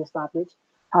that fight via stoppage.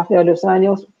 Rafael dos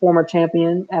Anjos, former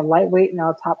champion at lightweight,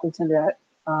 now top contender at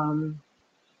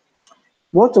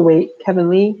welterweight. Kevin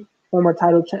Lee, former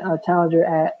title challenger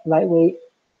at lightweight.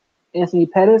 Anthony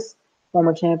Pettis,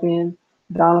 former champion.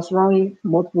 Donald Cerrone,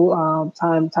 multiple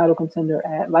time title contender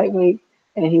at lightweight,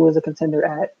 and he was a contender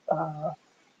at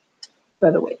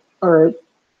featherweight or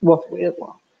welterweight as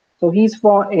well. So he's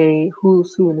fought a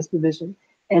who's who in this division.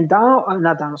 And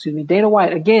Dana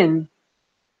White, again,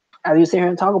 as you sit here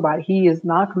and talk about it, he is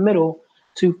non-committal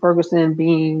to Ferguson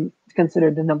being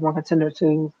considered the number 1 contender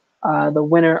to the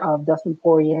winner of Dustin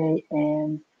Poirier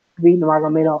and Khabib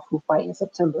Nurmagomedov, who fight in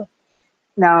September.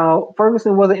 Now,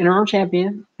 Ferguson was an interim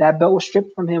champion. That belt was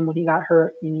stripped from him when he got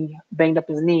hurt and he banged up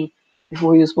his knee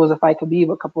before he was supposed to fight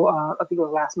Khabib a couple, I think it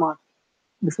was last month,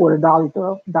 before the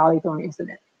dolly throwing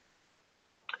incident.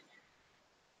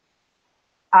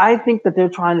 I think that they're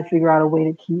trying to figure out a way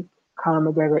to keep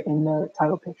Conor McGregor in the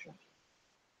title picture.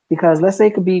 Because let's say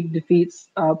Khabib defeats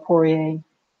Poirier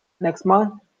next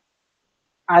month.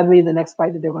 I believe the next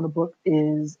fight that they're going to book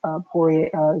is Poirier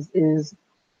is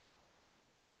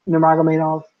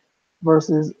Nurmagomedov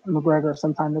versus McGregor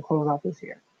sometime to close out this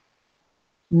year.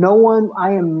 No one,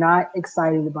 I am not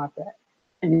excited about that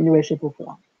in any way, shape, or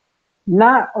form.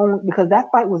 Not only because that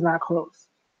fight was not close.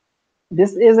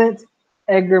 This isn't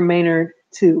Edgar Maynard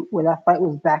 2, where that fight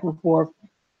was back and forth,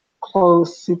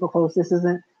 close, super close. This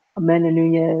isn't Amanda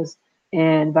Nunes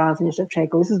and Valentina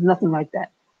Shevchenko. This is nothing like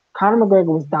that. Conor McGregor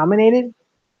was dominated,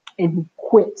 and he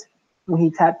quit when he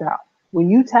tapped out. When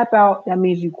you tap out, that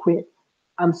means you quit.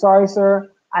 I'm sorry, sir.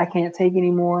 I can't take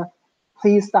anymore.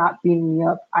 Please stop beating me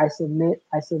up. I submit,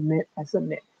 I submit, I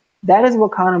submit. That is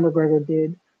what Conor McGregor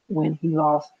did when he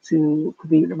lost to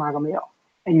Khabib Nurmagomedov.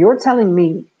 And you're telling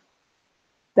me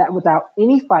that without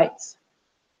any fights,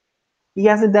 he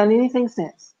hasn't done anything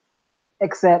since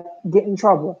except get in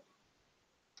trouble,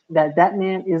 that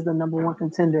man is the number one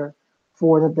contender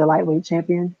for the lightweight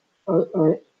champion,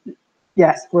 or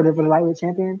yes, for the lightweight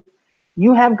champion.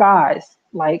 You have guys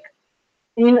like,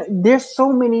 there's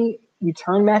so many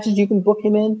return matches you can book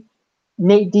him in.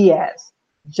 Nate Diaz,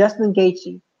 Justin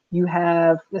Gaethje. You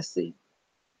have, let's see.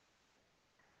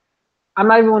 I'm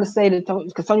not even going to say that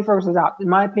because Tony Ferguson's out. In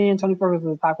my opinion, Tony Ferguson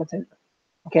is a top contender.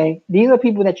 Okay, these are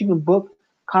people that you can book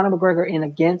Conor McGregor in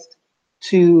against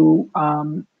to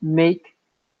make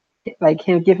like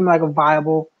him, give him like a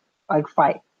viable like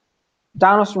fight.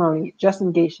 Donald Cerrone,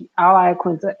 Justin Gaethje, Al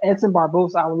Iaquinta, Edson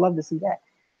Barboza. I would love to see that.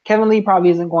 Kevin Lee probably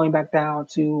isn't going back down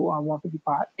to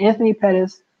 155. Anthony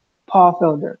Pettis, Paul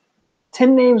Felder.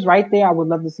 10 names right there. I would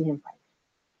love to see him fight.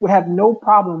 Would have no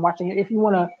problem watching it. If you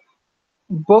want to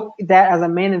book that as a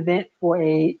main event for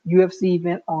a UFC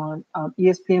event on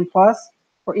ESPN Plus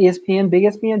or ESPN, Big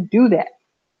ESPN, do that.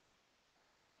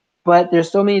 But there's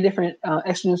so many different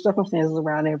exigent circumstances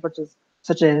around there,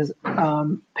 such as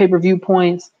pay-per-view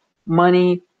points,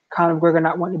 money, Conor McGregor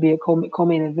not wanting to be a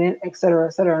co-main event, et cetera,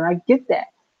 et cetera. And I get that.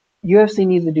 UFC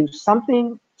needs to do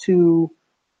something to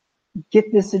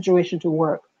get this situation to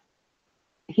work.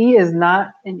 He is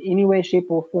not in any way, shape,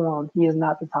 or form. He is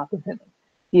not the top contender.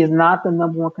 He is not the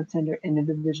number one contender in the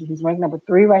division. He's ranked number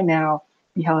 3 right now,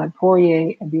 behind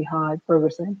Poirier and behind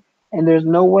Ferguson. And there's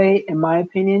no way, in my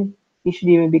opinion, he should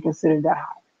even be considered that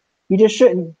high. He just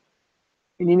shouldn't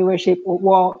in any way, shape, or,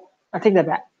 well, I take that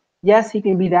back. Yes, he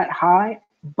can be that high,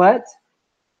 but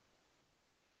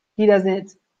he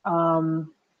doesn't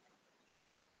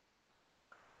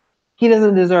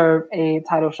deserve a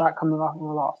title shot coming off of a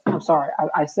loss. I'm sorry.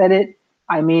 I said it.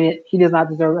 I mean it. He does not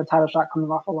deserve a title shot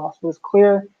coming off a loss. So it's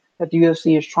clear that the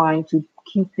UFC is trying to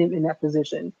keep him in that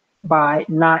position by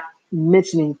not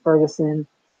mentioning Ferguson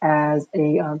as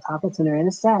a top contender. And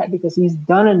it's sad because he's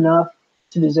done enough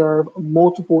to deserve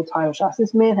multiple title shots.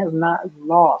 This man has not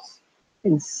lost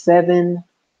in 7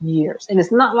 years. And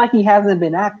it's not like he hasn't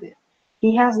been active.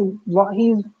 He's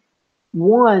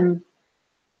won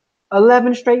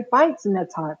 11 straight fights in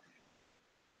that time.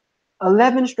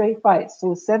 11 straight fights.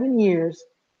 So 7 years.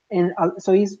 And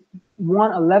so he's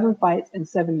won 11 fights in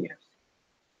 7 years.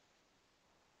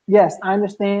 Yes, I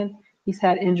understand he's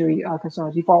had injury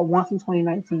concerns. He fought once in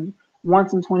 2019,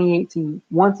 once in 2018,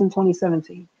 once in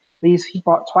 2017. He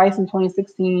fought twice in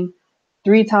 2016,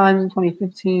 3 times in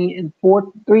 2015, and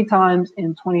 3 times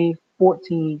in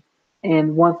 2014,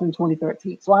 and once in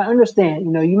 2013. So I understand,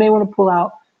 you may want to pull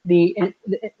out the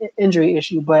injury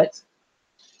issue, but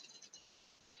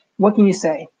what can you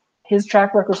say? His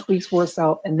track record speaks for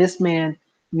itself, and this man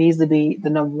needs to be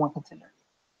the number one contender.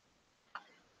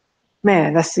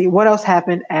 Man, let's see what else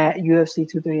happened at UFC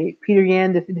 238. Peter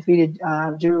Yan defeated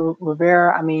Jimmy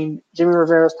Rivera. I mean, Jimmy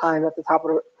Rivera's time at the top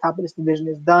of this division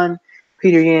is done.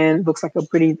 Peter Yan looks like a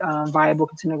pretty viable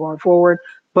contender going forward.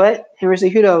 But Henry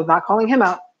Cejudo, not calling him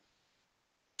out.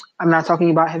 I'm not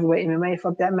talking about heavyweight MMA.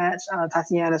 Fuck that match.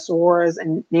 Tatiana Suarez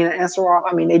and Nina Ansaroff.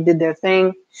 I mean, they did their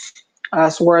thing.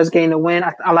 Suarez gained the win.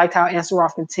 I liked how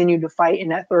Ansaroff continued to fight in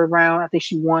that 3rd round. I think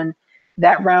she won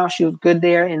that round. She was good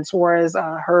there. And Suarez,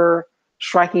 her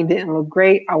striking didn't look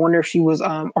great. I wonder if she was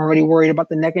already worried about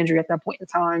the neck injury at that point in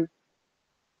time.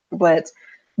 But,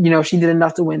 she did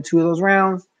enough to win 2 of those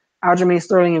rounds. Aljamain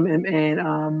Sterling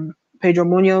and Pedro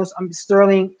Munoz.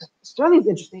 Sterling's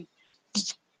interesting.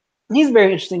 He's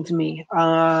very interesting to me.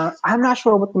 I'm not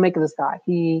sure what to make of this guy.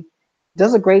 He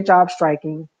does a great job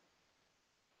striking.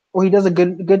 or he does a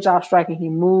good job striking. He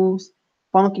moves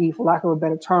funky, for lack of a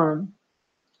better term.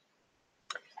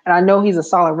 And I know he's a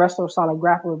solid wrestler, solid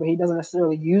grappler, but he doesn't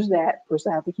necessarily use that per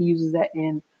se. I think he uses that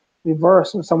in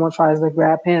reverse when someone tries to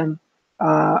grab him.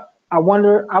 Uh, I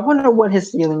wonder what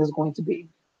his ceiling is going to be.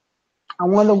 I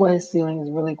wonder what his ceiling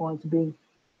is really going to be.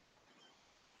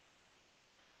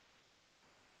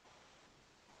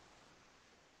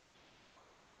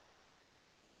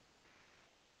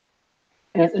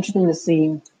 And it's interesting to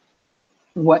see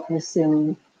what his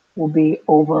ceiling will be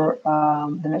over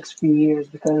the next few years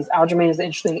because Aljamain is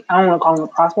interesting. I don't want to call him a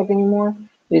prospect anymore,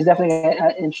 but he's definitely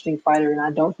an interesting fighter, and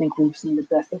I don't think we've seen the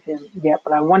best of him yet.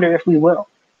 But I wonder if we will.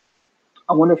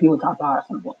 I wonder if he will top out at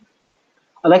some point.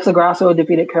 Alexa Grasso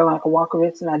defeated Caroline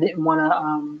Kowalkiewicz, and I didn't want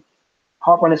to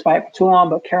harp on this fight for too long,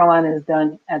 but Carolina is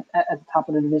done at the top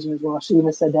of the division as well. She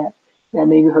even said that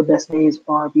maybe her best days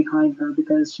are behind her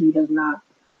because she has not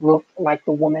looked like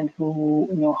the woman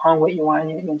who hung with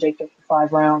Joanna and Jacobs for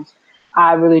 5 rounds.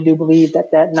 I really do believe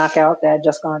that knockout that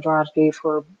Jessica Andrade gave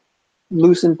her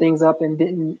loosened things up and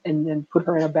didn't and put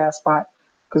her in a bad spot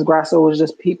because Grasso was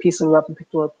just piecing her up and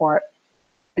picked her apart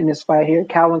in this fight here.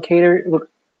 Calvin Kattar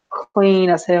looked clean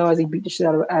as hell as he beat the shit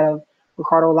out of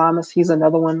Ricardo Lamas. He's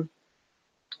another one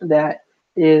that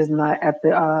is not at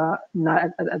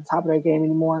the top of their game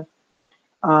anymore.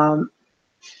 Um,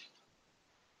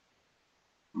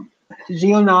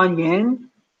 Xiaonan Yan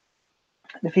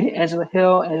defeated Angela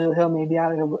Hill. Angela Hill may be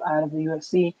out of the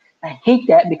UFC. I hate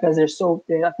that because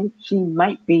I think she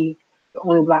might be the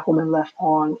only black woman left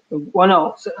on. Well,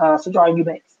 no, Sajara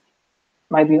Eubanks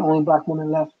might be the only black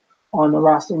woman left on the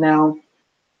roster now.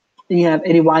 Then you have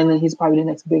Eddie Wineland. He's probably the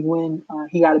next big win.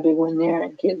 He got a big win there,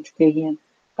 and Caitlin Chukagian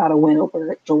got a win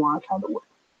over Joanne Calderwood.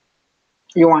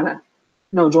 Joanna.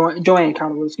 No, Joanne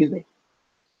Calderwood, excuse me.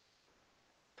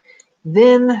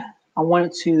 Then I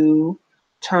wanted to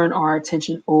turn our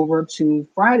attention over to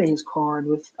Friday's card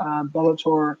with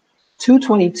Bellator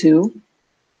 222,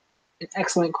 an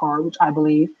excellent card, which I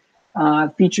believe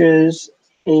features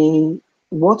a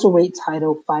welterweight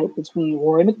title fight between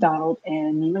Rory McDonald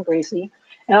and Neiman Gracie.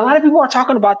 And a lot of people are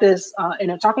talking about this, and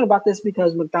they're talking about this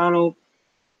because of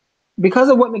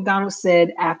what McDonald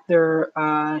said after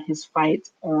his fight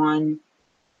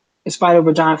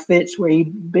over John Fitch, where he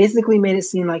basically made it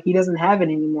seem like he doesn't have it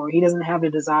anymore. He doesn't have the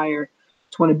desire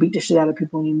to want to beat the shit out of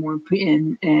people anymore.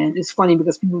 And it's funny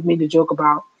because people made the joke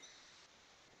about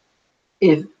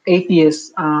if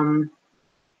atheists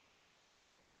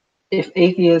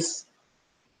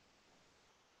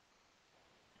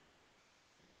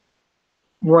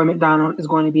Roy McDonald is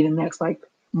going to be the next like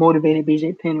motivated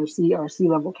BJ Penn or C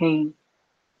level Kane.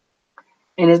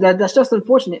 And that's just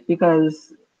unfortunate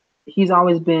because he's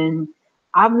always been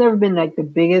I've never been like the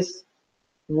biggest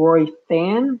Rory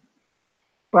fan,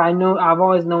 but I've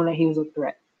always known that he was a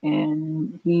threat,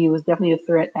 and he was definitely a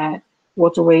threat at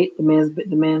welterweight. The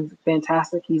man's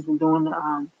fantastic. He's been doing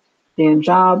the damn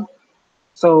job.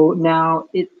 So now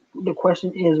the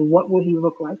question is, what would he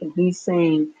look like? And he's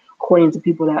saying, according to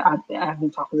people that I've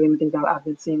been talking to, and things that I've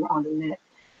been seeing on the net,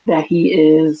 that he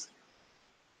is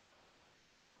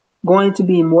going to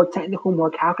be more technical, more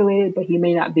calculated, but he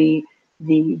may not be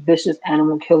the vicious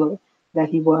animal killer that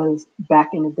he was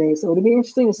back in the day. So it'll be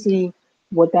interesting to see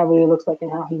what that really looks like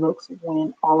and how he looks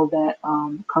when all of that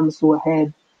comes to a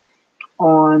head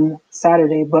on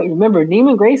Saturday. But remember,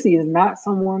 Neiman Gracie is not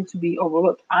someone to be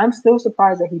overlooked. I'm still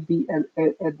surprised that he beat Ed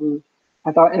Ruth.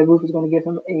 I thought Ed Ruth was going to give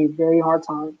him a very hard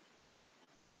time.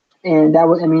 And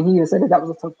he even said that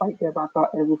was a tough fight there, but I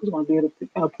thought Ed Ruth was going to be able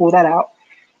to pull that out.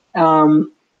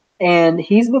 And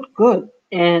he's looked good.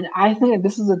 And I think that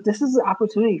this is an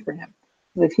opportunity for him.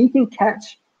 If he can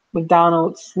catch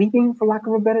McDonald sleeping, for lack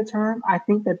of a better term, I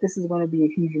think that this is going to be a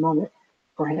huge moment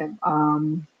for him.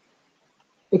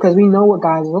 Because we know what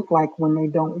guys look like when they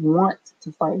don't want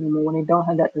to fight anymore, when they don't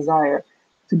have that desire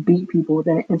to beat people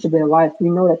within an inch of their life. We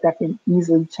know that can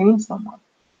easily change someone.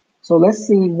 So let's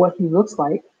see what he looks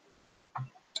like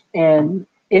and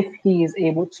if he is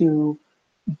able to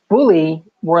bully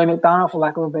Roy McDonald, for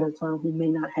lack of a better term, who may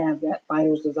not have that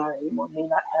fighter's desire anymore, may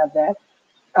not have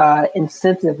that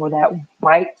incentive or that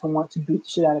right to want to beat the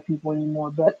shit out of people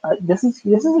anymore. But this is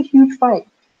a huge fight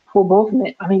for both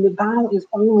men. I mean, McDonald is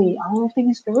I don't think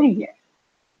he's 30 yet.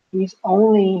 He's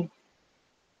only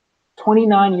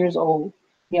 29 years old.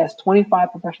 He has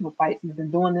 25 professional fights. He's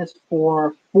been doing this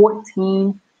for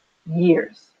 14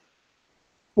 years.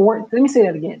 Let me say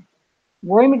that again.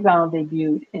 Roy McDonald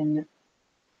debuted in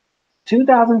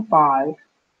 2005,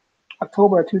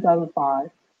 October of 2005,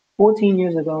 14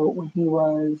 years ago when he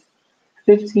was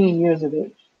 15 years of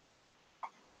age.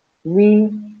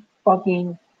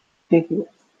 Fucking ridiculous.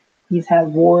 He's had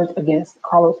wars against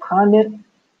Carlos Condit.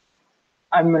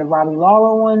 I remember the Robbie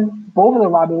Lawler one. Both of the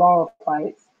Robbie Lawler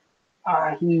fights.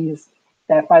 He's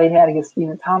that fight he had against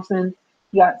Stephen Thompson.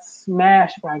 He got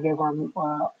smashed by Gegard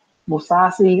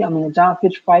Mousasi. I mean, the John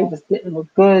Fitch fight just didn't look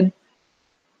good.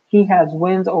 He has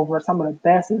wins over some of the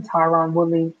best in Tyron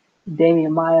Woodley,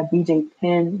 Damian Maia, BJ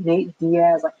Penn, Nate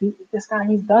Diaz. Like this guy,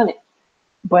 he's done it.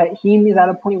 But he's at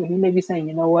a point where he may be saying,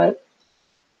 you know what,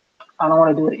 I don't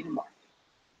want to do it anymore.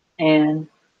 And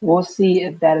we'll see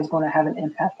if that is going to have an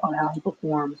impact on how he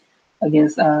performs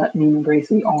against Neiman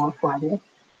Gracie on Friday.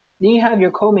 Then you have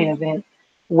your co-main event,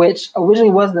 which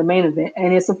originally was the main event,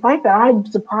 and it's a fight that I'm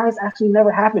surprised actually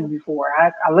never happened before.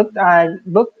 I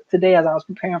looked today as I was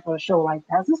preparing for the show, like,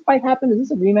 has this fight happened? Is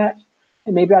this a rematch?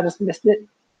 And maybe I just missed it.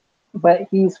 But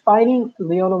he's fighting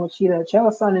Lyoto Machida.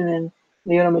 Chael Sonnen and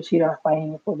Lyoto Machida are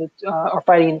fighting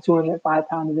in the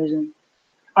 205-pound division.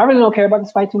 I really don't care about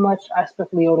this fight too much. I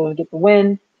expect Lyoto to get the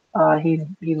win.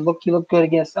 He looked good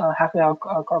against Rafael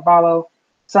Carvalho.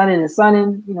 Sonnen is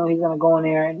Sonnen. You know, he's gonna go in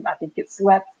there and I think get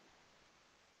swept.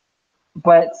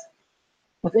 But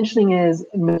what's interesting is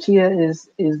Machida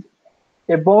is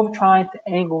they're both trying to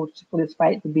angle for this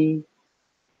fight to be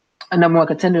a number one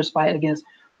contenders fight against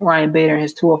Ryan Bader,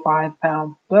 his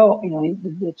 205-pound belt. You know,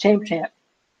 the champ,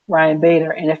 Ryan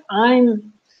Bader. And if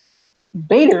I'm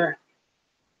Bader,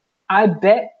 I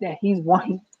bet that he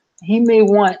may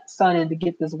want Sonnen to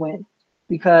get this win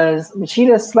because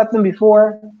Machida slept him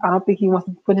before. I don't think he wants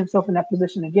to put himself in that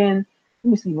position again.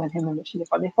 Let me see when him and Machida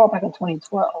fought. They fought back in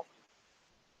 2012,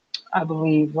 I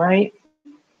believe, right?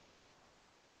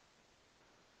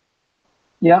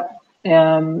 Yep.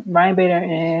 Ryan Bader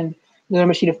and Lyoto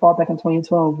Machida fought back in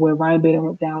 2012, where Ryan Bader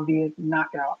went down via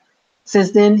knockout.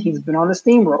 Since then, he's been on a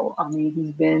steamroll. I mean,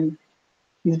 he's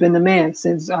been the man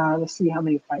since. Let's see how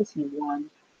many fights he won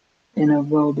in a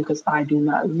row because I do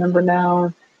not remember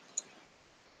now.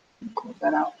 Close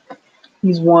that out.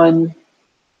 He's won.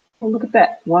 Oh, look at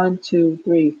that! 1, 2,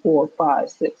 3, 4, 5,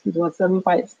 6. He's won 7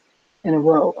 fights in a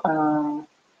row.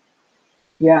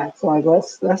 Yeah. So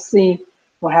let's see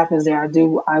what happens there.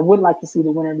 I would like to see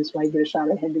the winner of this fight get a shot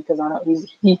at him because I know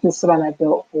he can sit on that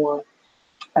belt for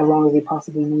as long as he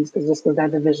possibly needs because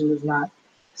that division is not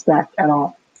stacked at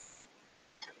all.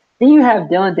 Then you have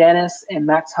Dylan Dennis and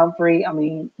Max Humphrey. I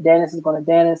mean, Dennis is going to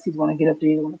Dennis. He's going to get up there.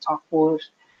 He's going to talk foolish.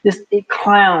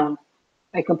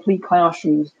 A complete clown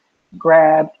shoes,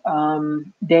 grabbed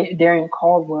Darian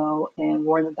Caldwell and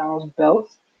Roy McDonald's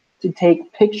belts to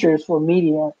take pictures for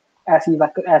media as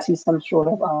he's some sort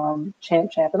of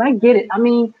champ. And I get it. I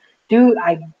mean, dude,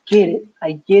 I get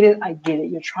it.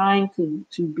 You're trying to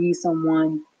be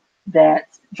someone that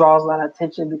draws a lot of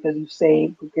attention because you say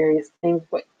gregarious things,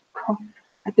 but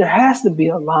like, there has to be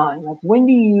a line. Like, when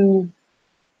do you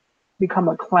become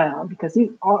a clown? Because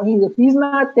if he's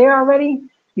not there already,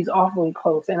 he's awfully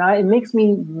close, and it makes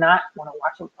me not want to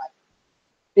watch him fight.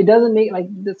 It doesn't make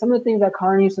some of the things that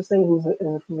Conor used to say, who's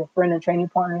a friend and training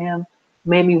partner to him,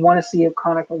 made me want to see if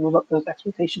Conor could live up those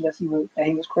expectations that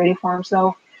he was creating for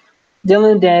himself.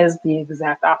 Dylan does the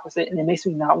exact opposite, and it makes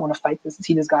me not want to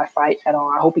see this guy fight at all.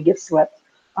 I hope he gets swept.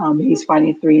 He's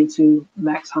fighting 3-2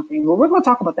 Max Humphrey. Well, we're going to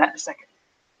talk about that in a second.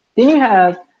 Then you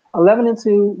have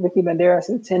 11-2 Ricky Banderas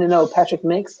and 10-0 Patrick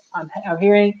Mix. I'm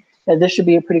hearing that this should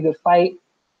be a pretty good fight,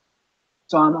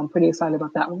 so I'm pretty excited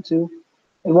about that one too.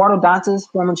 Eduardo Dantas,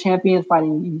 former champion,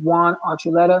 fighting Juan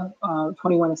Archuleta,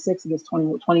 21-6 against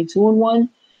 22-1.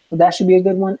 So that should be a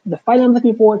good one. The fight I'm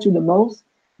looking forward to the most,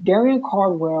 Darian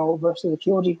Caldwell versus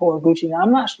Kyoji Horiguchi.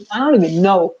 Now I don't even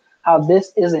know how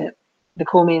this isn't the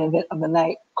co-main event of the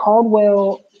night.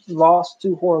 Caldwell lost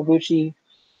to Horiguchi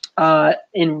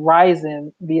in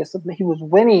Ryzen via submission. He was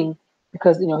winning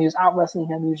because he was out wrestling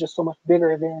him. He was just so much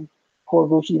bigger than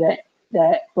Horiguchi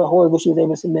but Horiguchi was able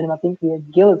to submit him. I think via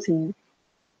guillotine.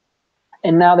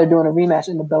 And now they're doing a rematch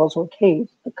in the Bellator cage.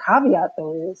 The caveat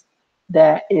though is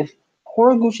that if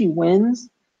Horiguchi wins,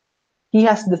 he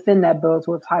has to defend that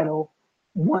Bellator title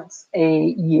once a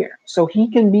year. So he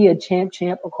can be a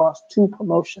champ across 2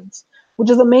 promotions, which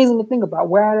is amazing to think about.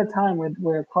 We're at a time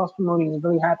where cross-promoting is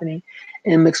really happening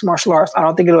in mixed martial arts. I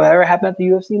don't think it'll ever happen at the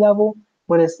UFC level,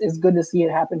 but it's good to see it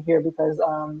happen here because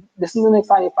this is an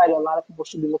exciting fight. A lot of people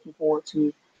should be looking forward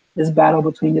to this battle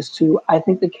between these two. I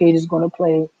think the cage is going to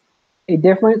play a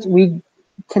difference. We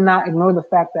cannot ignore the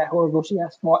fact that Horiguchi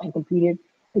has fought and competed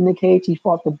in the cage. He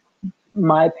fought in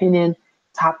my opinion,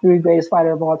 top 3 greatest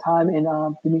fighter of all time in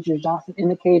Demetrius Johnson in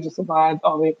the cage and survived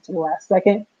all the way up to the last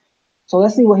second. So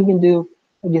let's see what he can do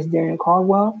against Darian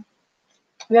Caldwell.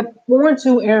 We have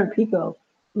 4-2 Aaron Pico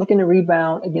looking to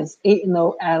rebound against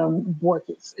 8-0 Adam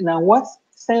Borkis. Now, what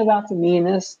stands out to me in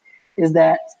this is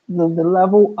that the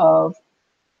level of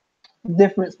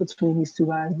difference between these two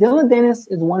guys. Dylan Dennis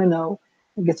is 1-0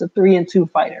 and gets a 3-2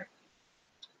 fighter.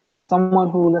 Someone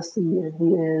who, let's see,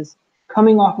 he is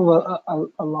coming off of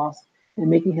a loss and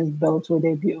making his Bellator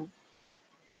debut.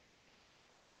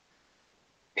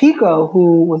 Pico,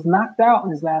 who was knocked out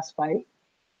in his last fight,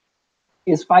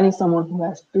 is fighting someone who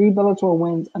has 3 Bellator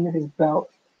wins under his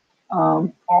belt.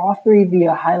 All 3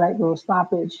 via highlight reel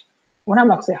stoppage. Well, I'm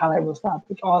not gonna say highlight reel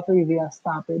stoppage. All 3 via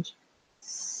stoppage.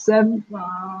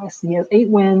 He has 8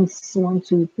 wins. 1,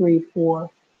 2, 3, 4,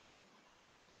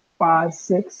 5,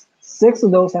 6. 6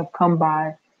 of those have come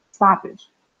by stoppage.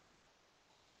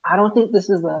 I don't think this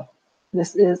is a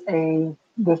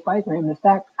good fight for him. In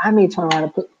fact, I may turn around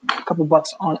and put a couple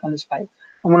bucks on this fight.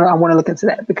 I want to look into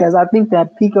that because I think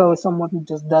that Pico is someone who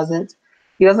just doesn't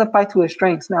fight to his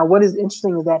strengths. Now, what is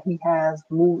interesting is that he has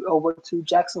moved over to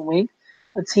Jackson Wink,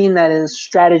 a team that is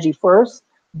strategy first.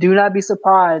 Do not be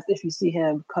surprised if you see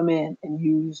him come in and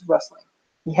use wrestling.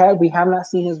 We have not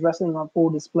seen his wrestling on full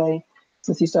display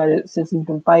since he's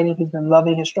been fighting. He's been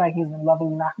loving his striking. He's been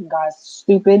loving knocking guys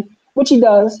stupid, which he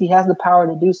does. He has the power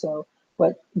to do so.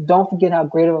 But don't forget how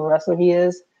great of a wrestler he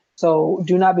is. So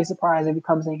do not be surprised if he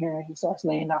comes in here and he starts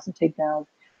laying out some takedowns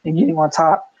and getting on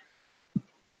top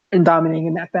and dominating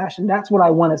in that fashion. That's what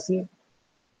I want to see,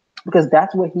 because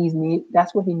that's what he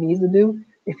needs to do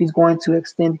if he's going to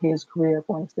extend his career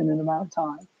for an extended amount of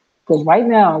time. Because right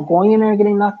now, going in there and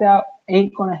getting knocked out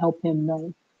ain't going to help him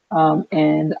none.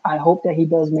 And I hope that he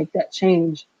does make that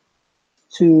change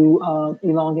to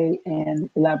elongate and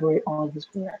elaborate on his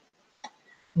career.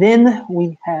 Then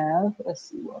we have, let's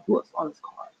see, who else on this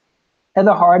card?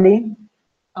 Heather Hardy.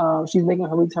 She's making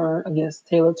her return against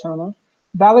Taylor Turner.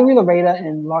 Valerie Lareda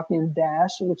and Larkin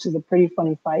Dash, which is a pretty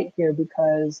funny fight here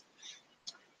because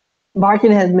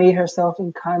Larkin has made herself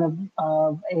in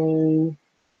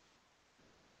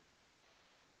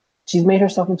she's made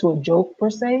herself into a joke per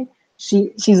se.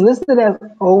 She's listed as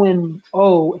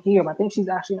 0-0 here, but I think she's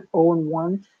actually an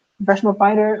 0-1 professional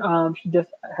fighter.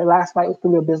 Her last fight was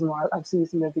pretty abysmal. I've seen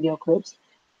some of the video clips,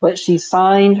 but she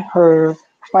signed her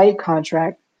fight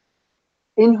contract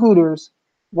in Hooters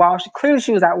while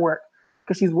she was at work,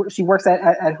 because she works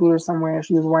at Hooters somewhere.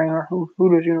 She was wearing her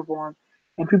Hooters uniform,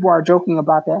 and people are joking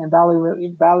about that. And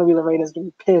Valerie Lareda is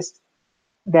getting pissed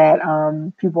that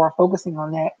people are focusing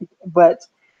on that. But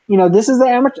this is the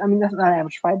amateur. I mean, that's not an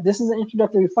amateur fight. This is an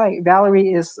introductory fight.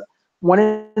 Valerie is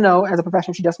 1-0 as a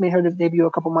professional. She just made her debut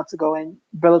a couple months ago, and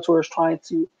Bellator is trying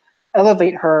to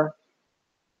elevate her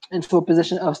into a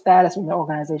position of status in the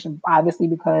organization. Obviously,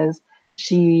 because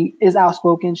she is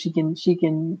outspoken, she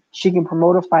can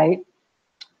promote a fight,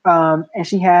 and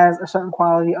she has a certain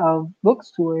quality of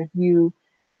looks to her. If you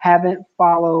haven't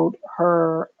followed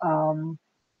her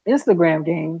Instagram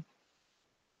game,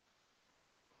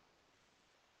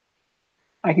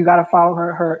 like, you got to follow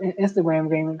her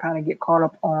Instagram game and kind of get caught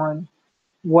up on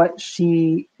what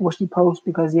she posts,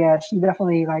 because she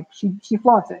definitely, like, she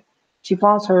flaunts it. She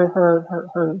flaunts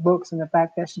her looks and the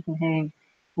fact that she can hang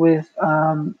with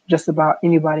just about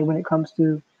anybody when it comes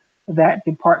to that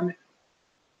department.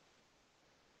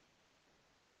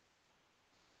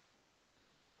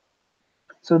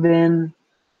 So then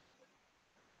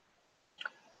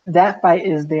that fight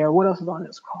is there. What else is on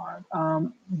this card?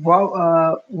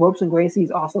 Ropes and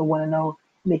Gracie's also 1-0,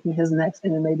 making his next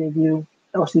MMA debut,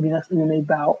 or excuse me, next MMA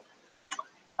bout.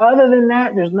 Other than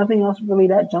that, there's nothing else really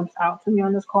that jumps out to me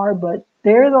on this card, but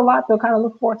there's a lot to kind of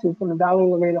look forward to from the Valerie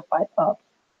Lareda fight up.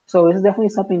 So it's definitely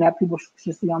something that people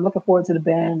should see. I'm looking forward to the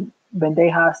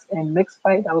Bandejas and mixed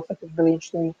fight. That looks like it's really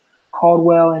interesting.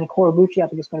 Caldwell and Korabuchi, I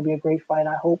think it's going to be a great fight.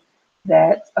 I hope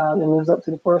that it lives up to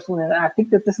the first one. And I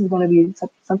think that this is going to be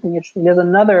something interesting. There's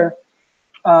another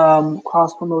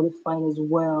cross-promoted fight as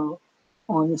well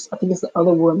on this. I think it's the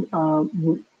other one,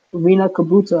 Rena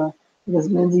Kabuta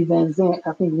against Lindsay Van Zant.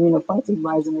 I think Rena fights in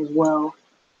Rising as well.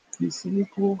 Let me see.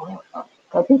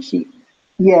 I think she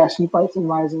fights in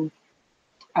Rising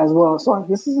as well. So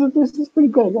this is pretty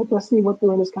good. Let's see what the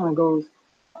way this kind of goes.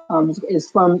 It's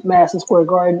from Madison Square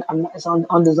Garden. It's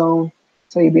on the zone,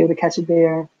 so you'll be able to catch it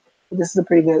there. But this is a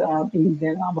pretty good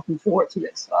event. I'm looking forward to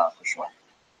this for sure.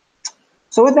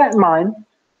 So with that in mind,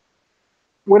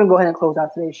 we're gonna go ahead and close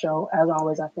out today's show. As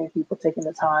always, I thank you for taking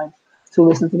the time to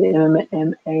listen to the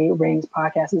MMA Rings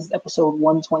podcast. This is episode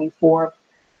 124.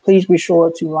 Please be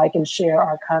sure to like and share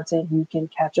our content. You can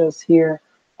catch us here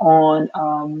on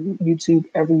YouTube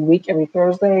every week, every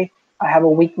Thursday. I have a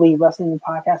weekly wrestling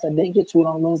podcast. I didn't get to it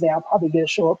on Wednesday. I'll probably get a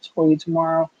show up for you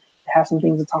tomorrow to have some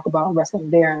things to talk about wrestling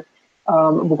there.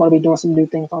 We're going to be doing some new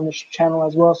things on this channel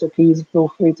as well. So please feel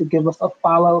free to give us a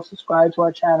follow, subscribe to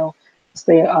our channel,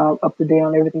 stay up to date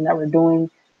on everything that we're doing.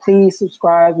 Please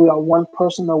subscribe. We are one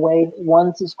person away,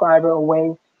 one subscriber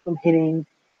away from hitting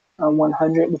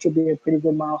 100, which will be a pretty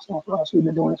good milestone for us. We've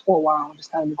been doing this for a while,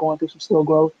 just kind of going through some slow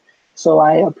growth. So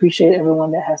I appreciate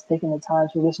everyone that has taken the time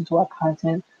to listen to our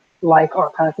content, like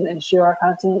our content, and share our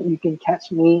content. You can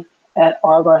catch me at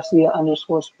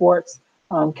 @rgarcia_sports.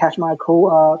 Catch my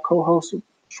co-host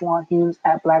Schwan Humes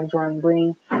at Black Jordan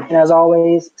Green. And as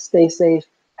always, stay safe.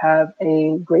 Have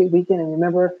a great weekend, and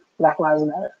remember, Black Lives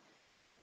Matter.